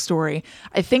their backstory.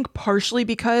 I think partially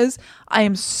because I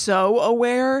am so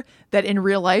aware that in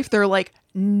real life there are like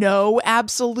no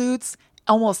absolutes.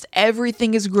 Almost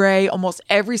everything is gray. Almost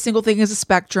every single thing is a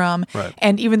spectrum. Right.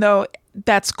 And even though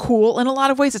that's cool in a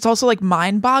lot of ways. It's also like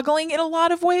mind-boggling in a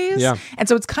lot of ways. Yeah. And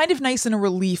so it's kind of nice and a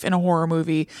relief in a horror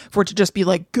movie for it to just be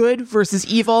like good versus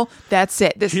evil. That's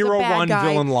it. This Hero is a bad won, guy.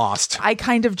 villain lost. I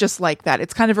kind of just like that.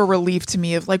 It's kind of a relief to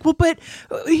me of like, well, but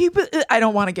I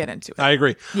don't want to get into it. I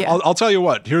agree. Yeah. I'll tell you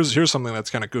what. Here's something that's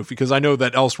kind of goofy because I know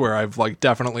that elsewhere I've like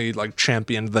definitely like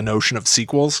championed the notion of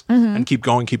sequels and keep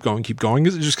going,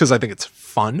 just because I think it's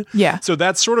fun. Yeah. So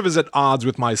that sort of is at odds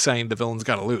with my saying the villain's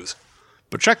got to lose.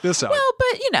 But check this out. Well,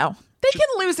 but they can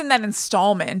lose in that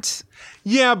installment.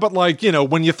 Yeah, but like,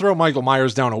 when you throw Michael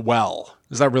Myers down a well,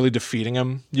 is that really defeating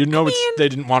him? They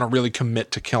didn't want to really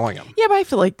commit to killing him. Yeah, but I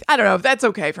feel like, I don't know, that's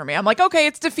okay for me. I'm like, okay,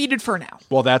 it's defeated for now.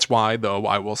 Well, that's why, though,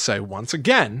 I will say once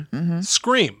again,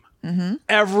 Scream.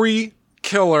 Every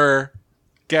killer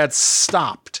gets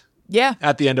stopped Yeah.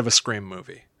 at the end of a Scream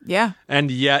movie. Yeah.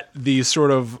 And yet the sort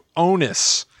of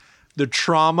onus, the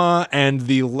trauma and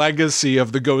the legacy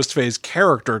of the Ghostface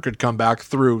character could come back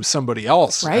through somebody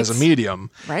else Right. as a medium.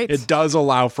 Right. It does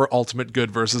allow for ultimate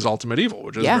good versus ultimate evil,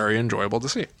 which is Yeah. very enjoyable to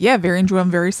see. Yeah, very enjoyable,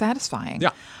 very satisfying. Yeah.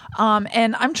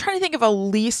 And I'm trying to think of a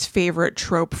least favorite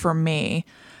trope for me.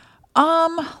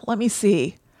 Let me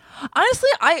see. Honestly,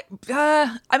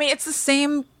 I mean, it's the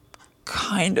same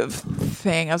kind of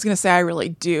thing. I was going to say I really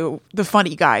do. The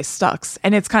funny guy sucks.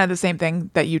 And it's kind of the same thing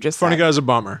that you just Funny said. guy's a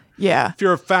bummer. Yeah. If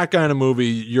you're a fat guy in a movie,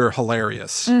 you're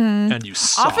hilarious. And you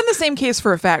suck. Often the same case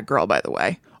for a fat girl, by the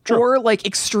way. Sure. Or like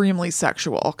extremely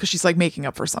sexual because she's like making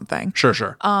up for something. Sure. So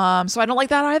I don't like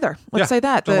that either. Let's Yeah, say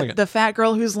that. don't like it. The fat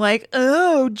girl who's like,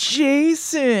 oh,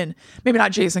 Jason. Maybe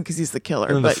not Jason because he's the killer.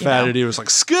 And but the fat idiot was like,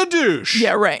 skadoosh.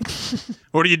 Yeah, right.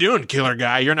 What are you doing, killer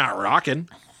guy? You're not rocking.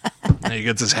 And he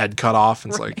gets his head cut off.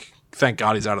 And it's like, thank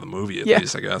God he's out of the movie at Yeah.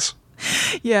 least, I guess.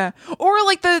 Yeah. Or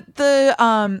like the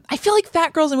I feel like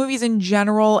fat girls in movies in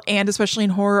general and especially in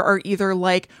horror are either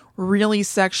like really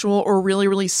sexual or really,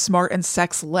 really smart and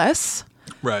sexless.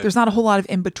 Right. There's not a whole lot of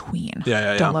in between.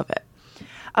 Yeah. Don't love it.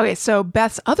 Okay, so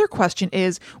Beth's other question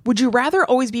is, would you rather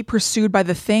always be pursued by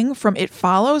the Thing from It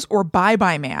Follows or Bye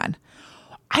Bye Man?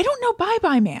 I don't know Bye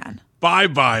Bye Man. Bye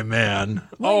Bye Man.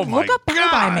 Oh my Look up Bye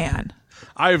God. Bye Man.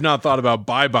 I have not thought about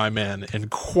Bye Bye Man in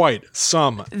quite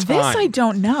some time. This I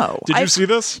don't know. Did you see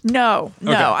this? No.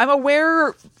 Okay. I'm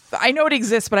aware. I know it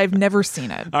exists, but I've never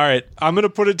seen it. All right. I'm going to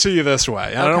put it to you this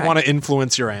way. And I don't Okay. want to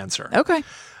influence your answer. Okay.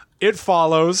 It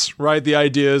Follows, right? The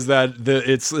idea is that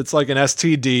it's like an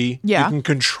STD. Yeah. You can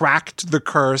contract the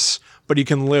curse, but you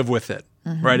can live with it,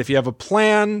 right? If you have a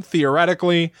plan,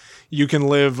 theoretically, you can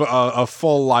live a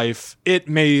full life. It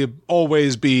may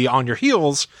always be on your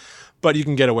heels, but you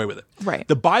can get away with it. Right.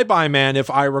 The Bye Bye Man,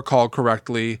 if I recall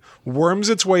correctly, worms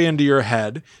its way into your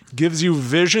head, gives you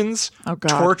visions, Oh,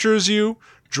 God. tortures you,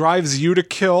 drives you to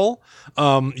kill.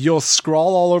 You'll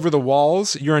scrawl all over the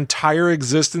walls. Your entire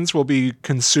existence will be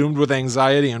consumed with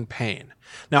anxiety and pain.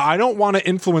 Now, I don't want to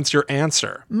influence your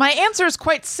answer. My answer is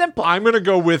quite simple. I'm going to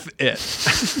go with it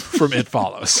from It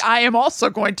Follows. I am also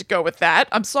going to go with that.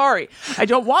 I'm sorry. I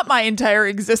don't want my entire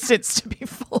existence to be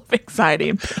full of anxiety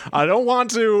and pain. I don't want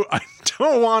to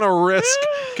risk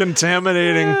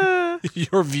contaminating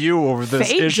your view over this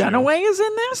Faye issue. Dunaway is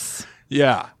in this?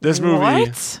 Yeah, this movie.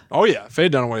 What? Oh yeah, Faye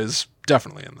Dunaway is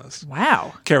definitely in this.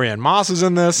 Wow. Carrie Ann Moss is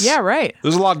in this. Yeah, right.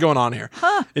 There's a lot going on here.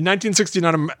 In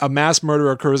 1969, a mass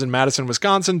murder occurs in Madison,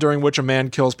 Wisconsin, during which a man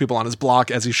kills people on his block.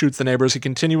 As he shoots the neighbors, he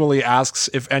continually asks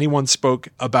if anyone spoke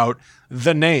about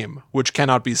the name, which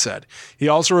cannot be said. He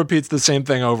also repeats the same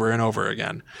thing over and over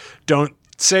again. Don't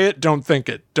say it, don't think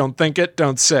it. Don't think it,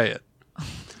 don't say it.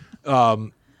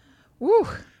 Woo.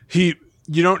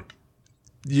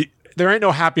 There ain't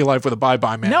no happy life with a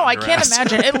bye-bye man. No, on I your can't ass.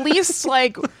 imagine. At least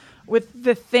like with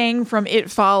the Thing from It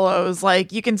Follows,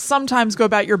 like you can sometimes go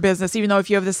about your business, even though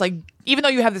you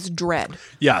have this dread.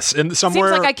 Yes, and somewhere.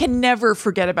 Seems like I can never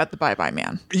forget about the Bye Bye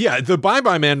Man. Yeah, the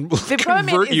Bye-Bye Man will The Bye-Bye Man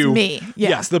convert is you. me. Yeah.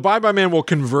 Yes, the Bye-Bye Man will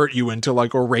convert you into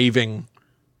like a raving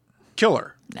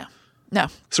killer. No.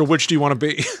 So which do you want to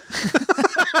be?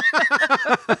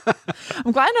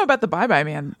 I'm glad I know about the Bye Bye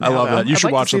Man. I love that. You I'd should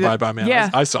like to watch see the that. Bye-Bye Man. Yeah.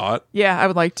 I saw it. Yeah, I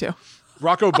would like to.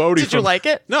 Rocco Bodie. Did you like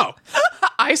it? No,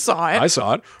 I saw it. I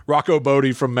saw it. Rocco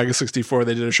Bodie from Mega 64.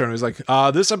 They did a show and he was like,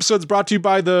 "This episode's brought to you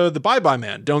by the Bye-Bye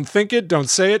Man. Don't think it, don't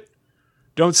say it,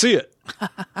 don't see it."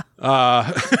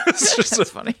 It's just a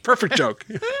funny. perfect joke.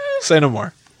 Say no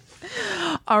more.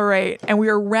 All right. And we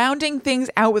are rounding things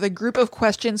out with a group of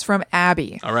questions from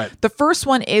Abby. All right. The first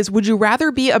one is, would you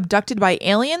rather be abducted by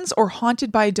aliens or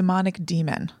haunted by a demonic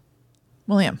demon?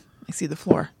 William, I see the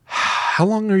floor. How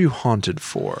long are you haunted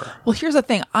for? Well, here's the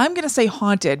thing. I'm going to say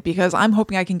haunted because I'm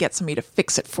hoping I can get somebody to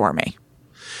fix it for me.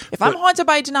 If I'm haunted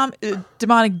by a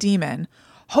demonic demon,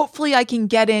 hopefully I can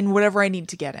get in whatever I need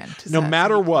to get in. No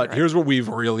matter what, here's what we've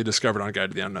really discovered on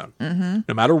Guide to the Unknown.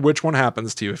 No matter which one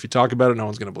happens to you, if you talk about it, no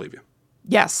one's going to believe you.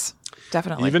 Yes,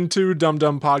 definitely. Even two dumb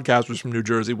podcasters from New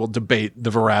Jersey will debate the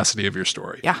veracity of your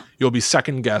story. Yeah. You'll be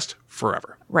second guessed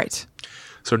forever. Right.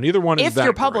 So neither one is If that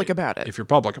you're public great. about it. If you're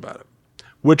public about it.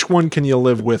 Which one can you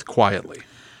live with quietly?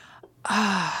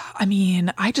 I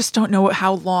mean, I just don't know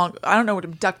how long. I don't know what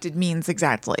abducted means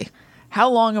exactly. How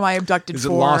long am I abducted Is for?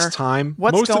 it lost time?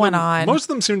 What's going on? Most of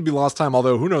them seem to be lost time,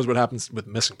 although who knows what happens with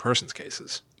missing persons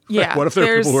cases. Yeah, Like, what if there are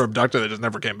there's- people who are abducted that just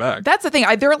never came back? That's the thing.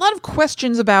 There are a lot of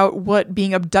questions about what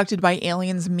being abducted by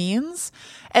aliens means.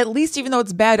 At least, even though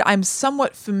it's bad, I'm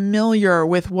somewhat familiar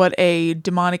with what a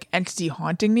demonic entity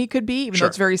haunting me could be, even Sure. though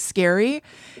it's very scary.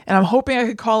 And I'm hoping I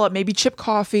could call up maybe Chip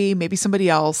Coffey, maybe somebody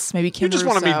else, maybe Kim You just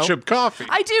want to meet Russo. Chip Coffey.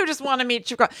 I do just want to meet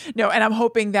Chip Coffey. No, and I'm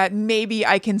hoping that maybe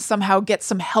I can somehow get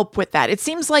some help with that. It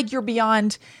seems like you're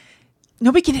beyond...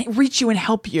 Nobody can reach you and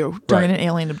help you during Right. an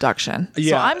alien abduction. So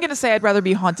Yeah. I'm going to say I'd rather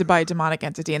be haunted by a demonic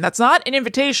entity. And that's not an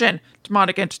invitation,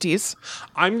 demonic entities.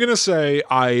 I'm going to say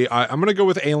I'm going to go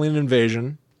with alien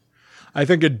invasion. I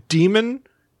think a demon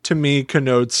to me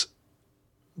connotes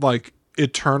like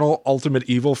eternal ultimate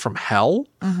evil from hell.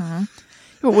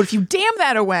 But what if you damn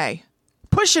that away?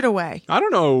 Push it away. I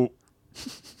don't know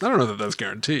that that's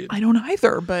guaranteed. I don't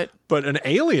either, but But an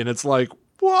alien, it's like,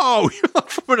 whoa, you're not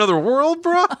from another world,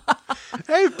 bro.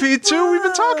 Hey, P2, we've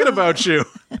been talking about you.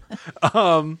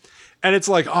 And it's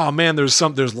like, oh man,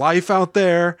 there's life out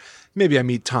there. Maybe I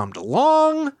meet Tom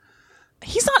DeLonge.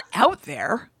 he's not out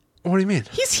there. What do you mean?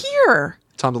 He's here.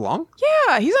 Tom DeLonge?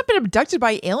 Yeah, he's not been abducted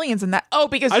by aliens and that. Oh,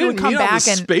 because I you would didn't come mean on back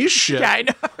the and spaceship. Yeah, I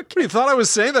know. What, you thought I was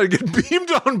saying that I'd get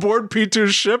beamed on board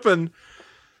P2's ship and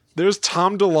there's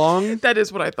Tom DeLonge? That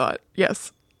is what I thought.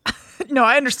 Yes. No,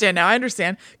 I understand now. I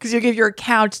understand because you give your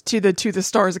account to the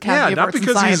Stars Academy of not Arts and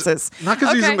because Sciences.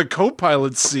 he's in the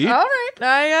co-pilot seat. All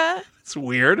right, It's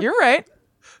weird. you're right.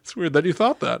 It's weird that you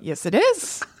thought that. Yes, it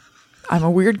is. I'm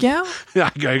a weird gal. Yeah,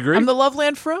 I agree. I'm the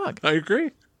Loveland Frog. I agree.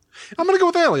 I'm gonna go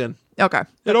with alien. Okay.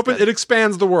 It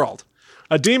expands the world.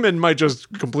 A demon might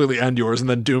just completely end yours and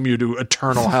then doom you to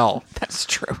eternal hell. That's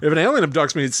true. If an alien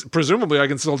abducts me, presumably I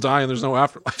can still die and there's no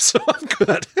afterlife, so I'm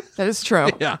good. That is true.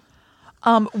 Yeah.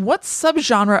 What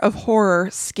subgenre of horror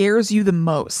scares you the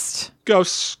most?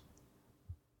 Ghosts.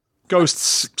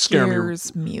 Ghosts scare me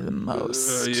Scares me the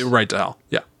most. right to hell.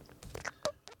 Yeah.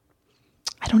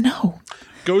 I don't know.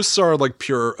 Ghosts are like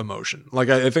pure emotion. Like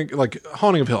I think like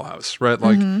Haunting of Hill House, right?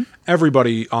 Like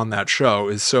everybody on that show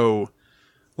is so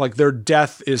like their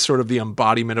death is sort of the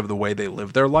embodiment of the way they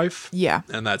live their life. Yeah.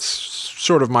 And that's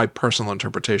sort of my personal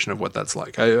interpretation of what that's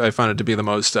like. I find it to be the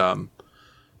most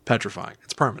petrifying.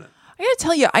 It's permanent. I gotta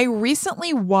tell you, I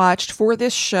recently watched for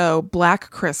this show Black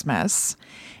Christmas,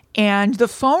 and the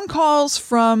phone calls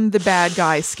from the bad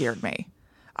guy scared me.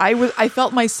 I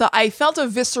felt a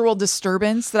visceral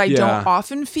disturbance that I Yeah. don't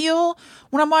often feel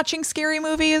when I'm watching scary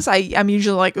movies. I'm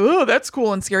usually like, oh, that's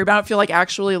cool and scary, but I don't feel like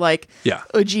actually like Yeah.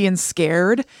 edgy and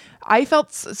scared. I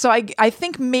felt so. I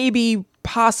think maybe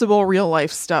possible real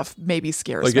life stuff maybe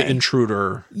scares Like me. an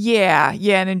intruder. Yeah,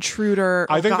 an intruder.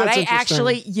 I think that's I interesting.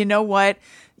 actually, you know what?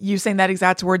 You saying that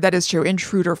exact word, that is true.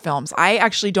 Intruder films. I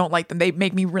actually don't like them. They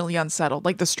make me really unsettled.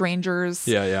 Like The Strangers.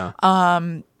 Yeah.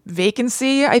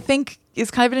 Vacancy, I think, is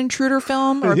kind of an intruder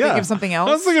film, or I'm thinking of something else.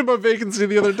 I was thinking about Vacancy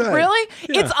the other day. Really?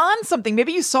 Yeah. It's on something.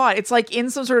 Maybe you saw it. It's like in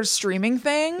some sort of streaming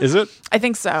thing. Is it? I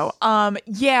think so.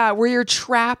 Yeah, where you're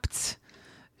trapped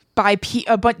by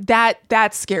but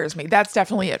that scares me. That's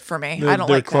definitely it for me. I don't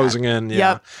They're like closing that. in.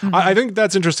 Yeah. Yep. I think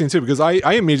that's interesting too, because I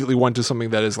immediately went to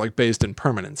something that is like based in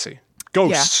permanency.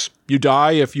 Ghosts. You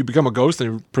die if you become a ghost, and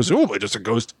you're presumably just a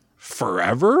ghost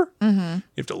forever. Mm-hmm. You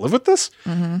have to live with this.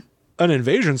 Mm-hmm. An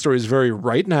invasion story is very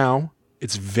right now.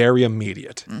 It's very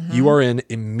immediate. Mm-hmm. You are in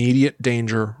immediate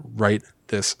danger right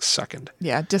this second.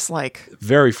 Yeah, dislike.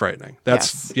 Very frightening.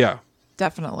 That's Yes.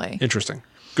 Definitely. interesting.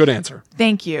 Good answer.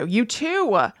 Thank you. You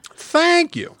too.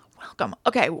 Thank you. Welcome.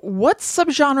 Okay, what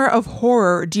subgenre of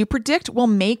horror do you predict will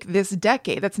make this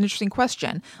decade? That's an interesting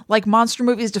question. Like monster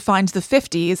movies defined the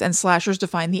 50s and slashers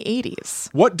defined the 80s.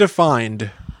 What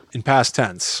defined, in past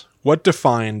tense, what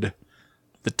defined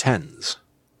the tens?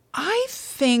 I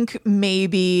think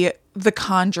maybe the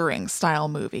Conjuring style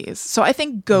movies. So I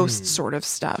think ghost sort of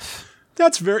stuff.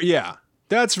 That's very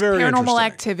Paranormal interesting.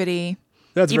 Activity.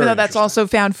 That's Even very though that's interesting. also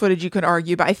found footage, you could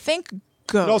argue, but I think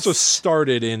ghost. It also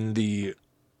started in the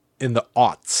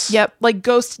aughts. Yep, like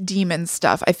ghost demon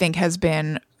stuff, I think, has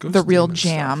been Ghost the real demon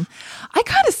jam. I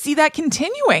kind of see that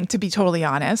continuing, to be totally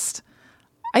honest.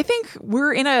 I think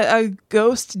we're in a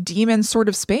ghost demon sort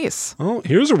of space. Oh,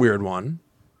 here's a weird one.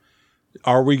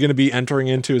 Are we going to be entering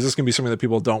into, is this going to be something that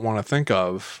people don't want to think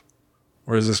of?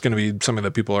 Or is this going to be something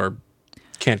that people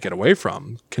can't get away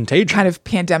from? Contagion. Kind of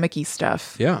pandemic-y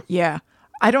stuff. Yeah. Yeah.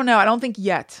 I don't know. I don't think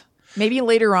yet. Maybe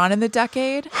later on in the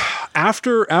decade.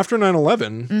 After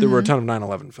 9/11, there were a ton of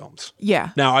 9/11 films.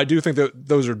 Yeah. Now, I do think that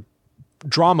those are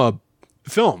drama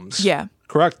films. Yeah.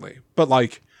 Correctly. But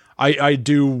like, I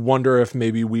do wonder if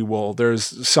maybe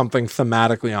there's something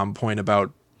thematically on point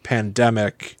about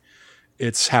pandemic.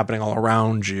 It's happening all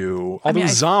around you. Although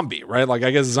zombie, right? Like,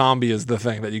 I guess zombie is the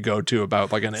thing that you go to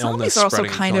about like an illness spreading. Zombies are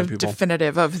also kind of people.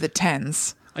 definitive of the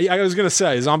tens. I was going to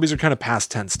say, zombies are kind of past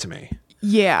tense to me.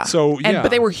 Yeah. So, yeah. But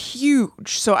they were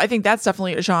huge. So I think that's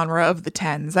definitely a genre of the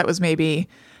tens. That was maybe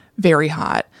very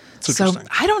hot. So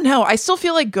I don't know. I still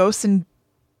feel like Ghosts and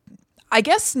I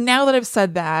guess now that I've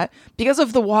said that, because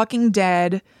of The Walking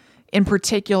Dead in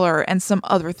particular and some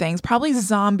other things, probably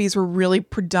zombies were really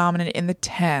predominant in the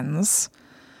tens.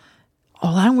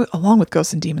 Along with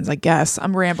Ghosts and Demons, I guess.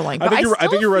 I'm rambling. I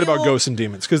think you're right about Ghosts and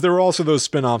Demons, because there were also those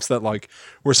spin-offs that like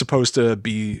were supposed to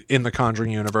be in the Conjuring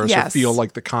universe or feel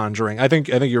like the Conjuring. I think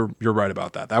you're right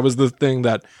about that. That was the thing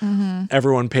that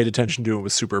everyone paid attention to and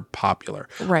was super popular.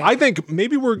 Right. I think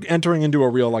maybe we're entering into a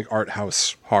real like art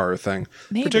house horror thing.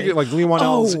 Maybe. Particularly like Lee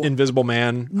Whannell's Invisible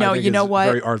Man. No, I think you know is what?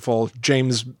 Very artful.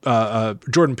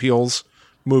 Jordan Peele's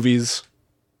movies.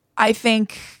 I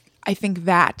think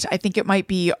it might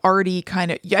be arty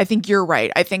kind of. I think you're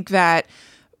right. I think that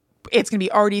it's going to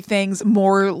be arty things,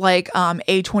 more like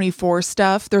A24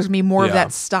 stuff. There's going to be more of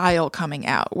that style coming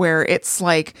out where it's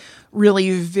like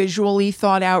really visually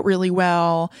thought out really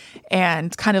well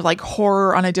and kind of like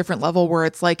horror on a different level where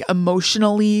it's like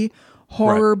emotionally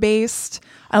horror based.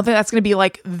 I don't think that's going to be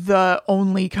like the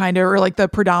only kind of, or like the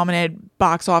predominant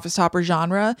box office topper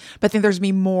genre, but I think there's going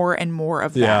to be more and more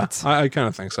of that. I kind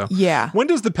of think so. Yeah. When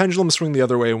does the pendulum swing the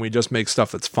other way and we just make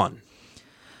stuff that's fun?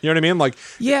 You know what I mean? Like,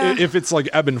 if it's like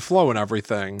ebb and flow and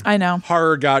everything. I know.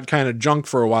 Horror got kind of junk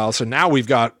for a while, so now we've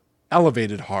got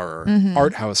elevated horror,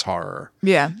 art house horror.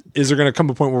 Yeah. Is there going to come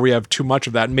a point where we have too much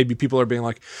of that? And maybe people are being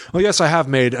like, well, yes, I have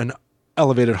made an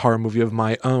elevated horror movie of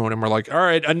my own, and we're like, all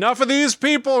right, enough of these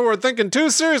people who are thinking too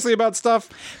seriously about stuff.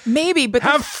 Maybe, but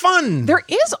have fun. There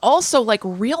is also like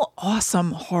real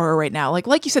awesome horror right now.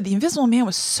 Like you said, The Invisible Man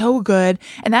was so good,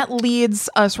 and that leads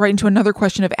us right into another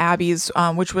question of Abby's,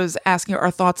 which was asking our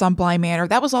thoughts on Bly Manor.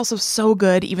 That was also so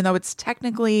good, even though it's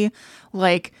technically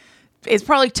like. It's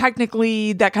probably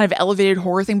technically that kind of elevated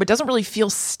horror thing, but doesn't really feel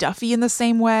stuffy in the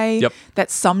same way that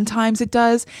sometimes it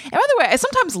does. And by the way, I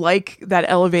sometimes like that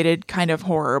elevated kind of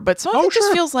horror, but sometimes it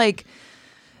just feels like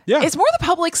it's more the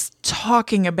public's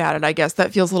talking about it, I guess,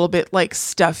 that feels a little bit like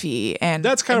stuffy. And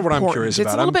that's kind of what I'm curious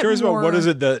about. I'm curious about what is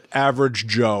it that average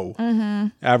Joe,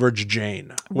 average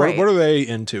Jane, what are they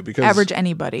into? Because average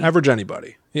anybody.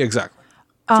 Yeah, exactly.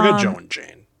 Forget Joe and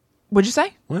Jane. What'd you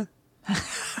say? What?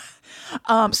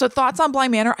 So thoughts on Bly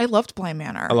Manor? I loved Bly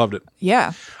Manor. I loved it.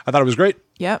 Yeah. I thought it was great.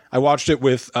 Yep. I watched it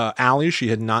with Allie. She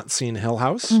had not seen Hill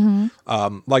House.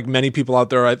 Like many people out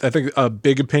there, I think a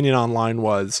big opinion online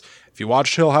was, if you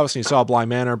watched Hill House and you saw Bly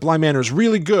Manor is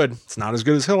really good. It's not as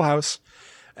good as Hill House.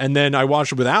 And then I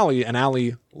watched it with Allie, and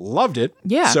Allie loved it.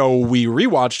 Yeah. So we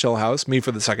rewatched Hill House, me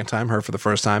for the second time, her for the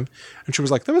first time. And she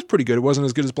was like, that was pretty good. It wasn't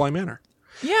as good as Bly Manor.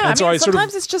 Yeah, and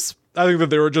sometimes it's just I think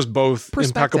that they were just both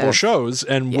impeccable shows,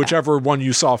 and whichever one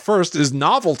you saw first is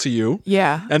novel to you.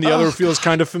 Yeah. And the other feels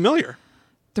kind of familiar.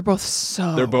 They're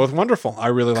both wonderful. I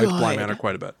really liked Bly Manor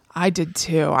quite a bit. I did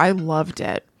too. I loved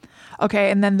it. Okay,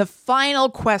 and then the final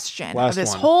question of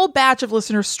this whole batch of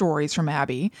listener stories from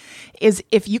Abby is,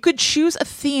 if you could choose a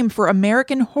theme for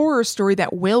American Horror Story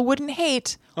that Will wouldn't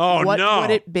hate, what would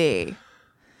it be?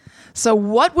 So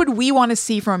what would we want to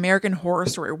see from American Horror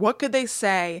Story? What could they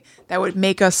say that would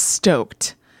make us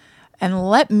stoked? And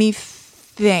let me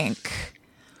think.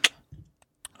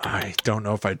 I don't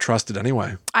know if I trust it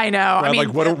anyway. I know. Right? I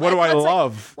mean, what do I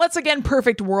love? Let's again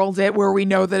perfect world it where we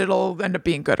know that it'll end up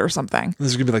being good or something.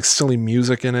 There's going to be like silly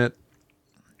music in it.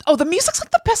 Oh, the music's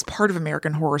like the best part of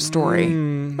American Horror Story. What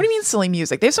do you mean silly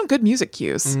music? They have some good music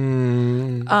cues.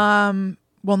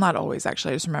 Well, not always,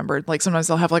 actually. I just remembered. Like, sometimes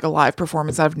they'll have like a live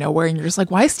performance out of nowhere, and you're just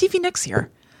like, why is Stevie Nicks here?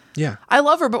 Yeah. I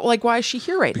love her, but like, why is she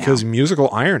here right now? Because musical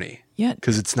irony. Yeah.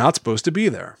 Because it's not supposed to be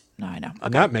there. No, I know. Okay.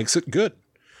 And that makes it good.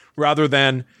 Rather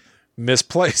than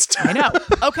misplaced. I know.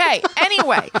 Okay.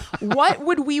 Anyway, what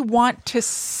would we want to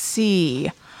see?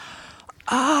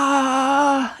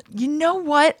 You know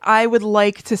what I would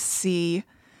like to see?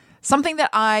 Something that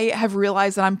I have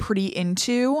realized that I'm pretty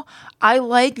into. I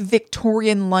like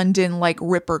Victorian London, like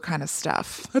Ripper kind of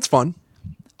stuff. That's fun.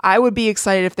 I would be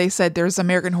excited if they said there's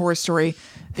American Horror Story,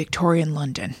 Victorian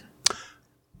London.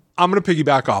 I'm going to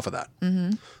piggyback off of that.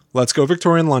 Let's go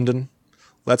Victorian London.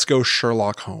 Let's go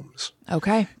Sherlock Holmes.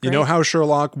 Okay. You know how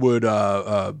Sherlock would,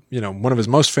 one of his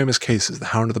most famous cases, The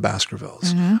Hound of the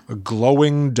Baskervilles, a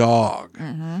glowing dog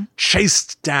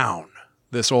chased down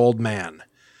this old man,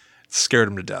 scared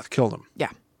him to death, killed him. Yeah.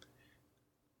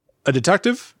 A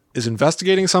detective is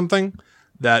investigating something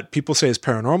that people say is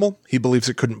paranormal. He believes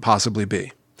it couldn't possibly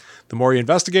be. The more he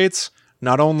investigates,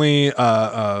 not only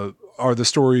are the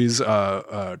stories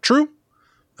true,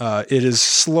 it is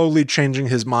slowly changing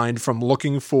his mind from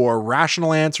looking for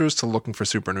rational answers to looking for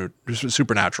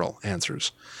supernatural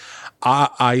answers.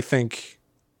 I think,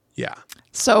 yeah.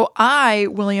 So I,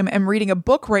 William, am reading a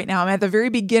book right now. I'm at the very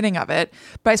beginning of it,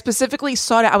 but I specifically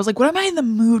sought it. I was like, what am I in the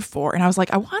mood for? And I was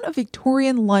like, I want a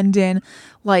Victorian London,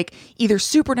 like either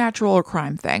supernatural or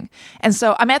crime thing. And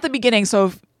so I'm at the beginning.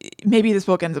 So maybe this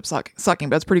book ends up sucking,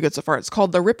 but it's pretty good so far. It's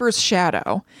called The Ripper's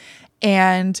Shadow.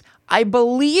 And I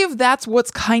believe that's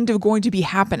what's kind of going to be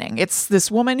happening. It's this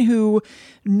woman who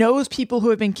knows people who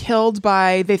have been killed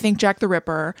by, they think, Jack the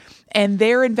Ripper, and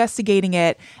they're investigating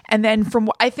it. And then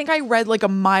I think I read like a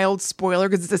mild spoiler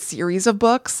because it's a series of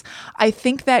books. I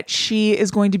think that she is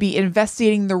going to be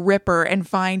investigating the Ripper and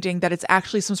finding that it's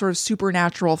actually some sort of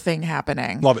supernatural thing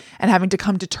happening. Love it. And having to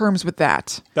come to terms with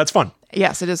that. That's fun.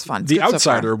 Yes, it is fun. It's The good so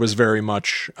far. Outsider was very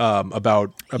much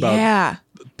about Yeah.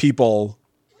 people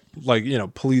like,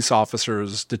 police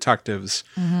officers, detectives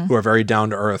who are very down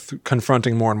to earth,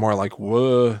 confronting more and more like,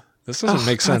 whoa, this doesn't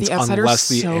make sense The Outsider's unless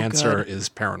the so answer good. is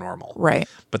paranormal. Right.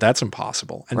 But that's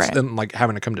impossible. And Right. then like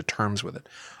having to come to terms with it.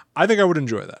 I think I would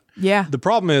enjoy that. Yeah. The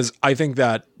problem is I think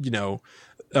that,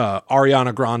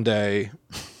 Ariana Grande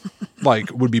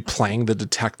like would be playing the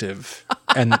detective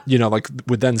and, like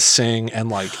would then sing and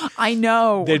like, I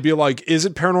know. they'd be like, is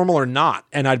it paranormal or not?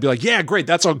 And I'd be like, yeah, great.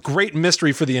 That's a great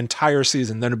mystery for the entire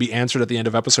season. Then it'd be answered at the end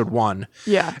of episode 1.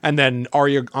 Yeah. And then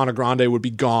Ariana Grande would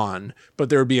be gone, but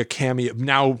there would be a cameo.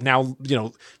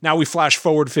 Now we flash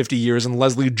forward 50 years and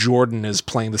Leslie Jordan is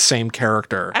playing the same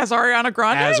character As Ariana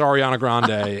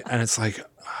Grande? And it's like, oh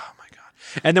my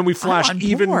God. And then we flash on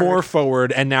even board. more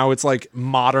forward and now it's like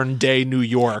modern day New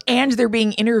York. And they're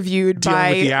being interviewed Dealing with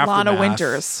by the Lana aftermath.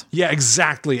 Winters. Yeah,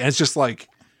 exactly. And it's just like,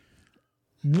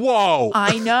 whoa.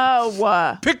 I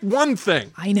know. Pick one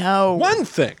thing. I know. One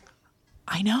thing.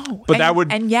 I know. But that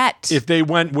would, and yet, if they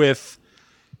went with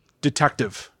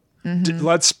detective,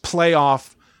 let's play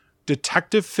off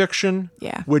detective fiction,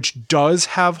 Yeah. which does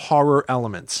have horror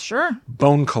elements. sure,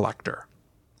 Bone Collector.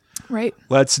 right?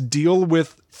 Let's deal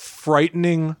with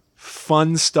frightening,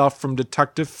 fun stuff from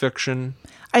detective fiction.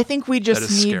 I think we That just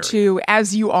is need scary. to,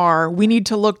 as you are, we need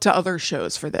to look to other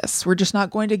shows for this. We're just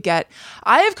not going to get.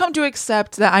 I have come to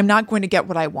accept that I'm not going to get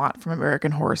what I want from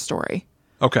American Horror Story.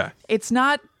 Okay. It's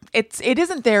not. It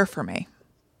isn't there for me.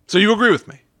 So you agree with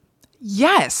me?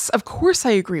 Yes, of course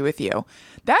I agree with you.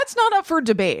 That's not up for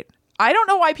debate. I don't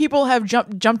know why people have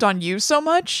jumped on you so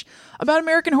much about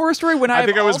American Horror Story when I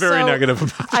think I was very negative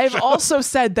about it. I've also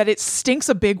said that it stinks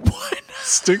a big one.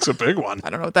 Stinks a big one. I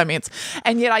don't know what that means.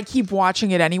 And yet I keep watching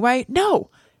it anyway.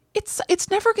 No, it's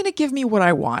never going to give me what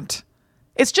I want.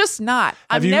 It's just not.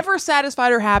 I'm never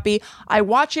satisfied or happy. I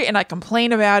watch it and I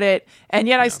complain about it, and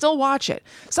yet I still watch it.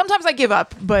 Sometimes I give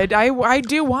up, but I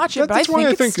do watch it, but I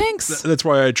think it stinks. That's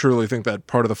why I truly think that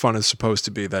part of the fun is supposed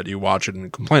to be that you watch it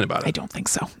and complain about it. I don't think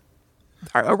so.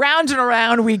 Around and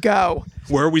around we go.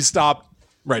 Where we stop,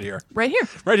 right here. Right here.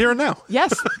 Right here and now.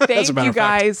 Yes. As Thank a matter you of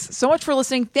fact. guys so much for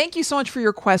listening. Thank you so much for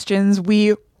your questions.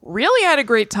 We really had a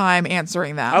great time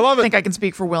answering them. I love it. I think I can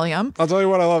speak for William. I'll tell you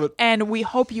what, I love it. And we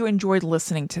hope you enjoyed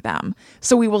listening to them.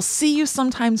 So we will see you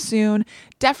sometime soon.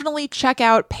 Definitely check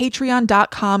out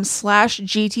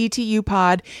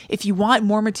patreon.com/GTTUpod if you want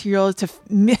more material to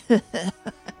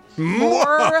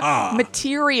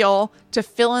material to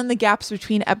fill in the gaps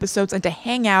between episodes and to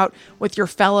hang out with your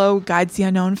fellow Guides the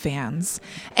Unknown fans.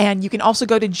 And you can also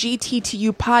go to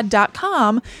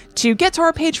gttupod.com to get to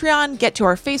our Patreon, get to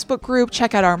our Facebook group,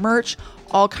 check out our merch,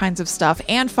 all kinds of stuff,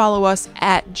 and follow us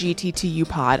at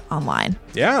gttupod online.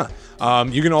 Yeah.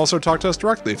 You can also talk to us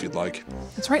directly if you'd like.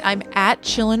 That's right. I'm at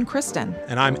Chillin' Kristen.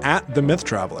 And I'm at The Myth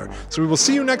Traveler. So we will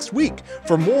see you next week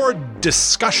for more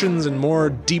discussions and more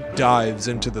deep dives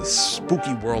into the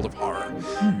spooky world of horror.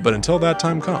 But until that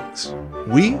time comes,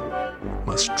 we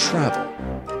must travel.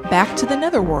 Back to the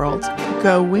netherworld.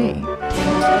 Go we.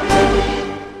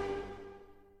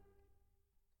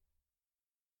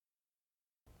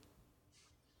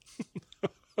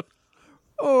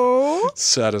 Oh.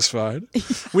 Satisfied.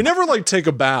 We never take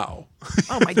a bow.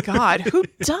 Oh my God. Who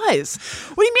does?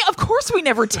 What do you mean? Of course we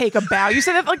never take a bow. You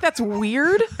said that like that's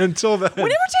weird. Until then, We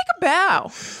never take a bow.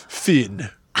 Fin.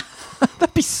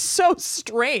 That'd be so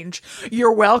strange.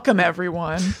 You're welcome,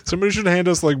 everyone. Somebody should hand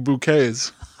us like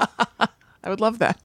bouquets. I would love that.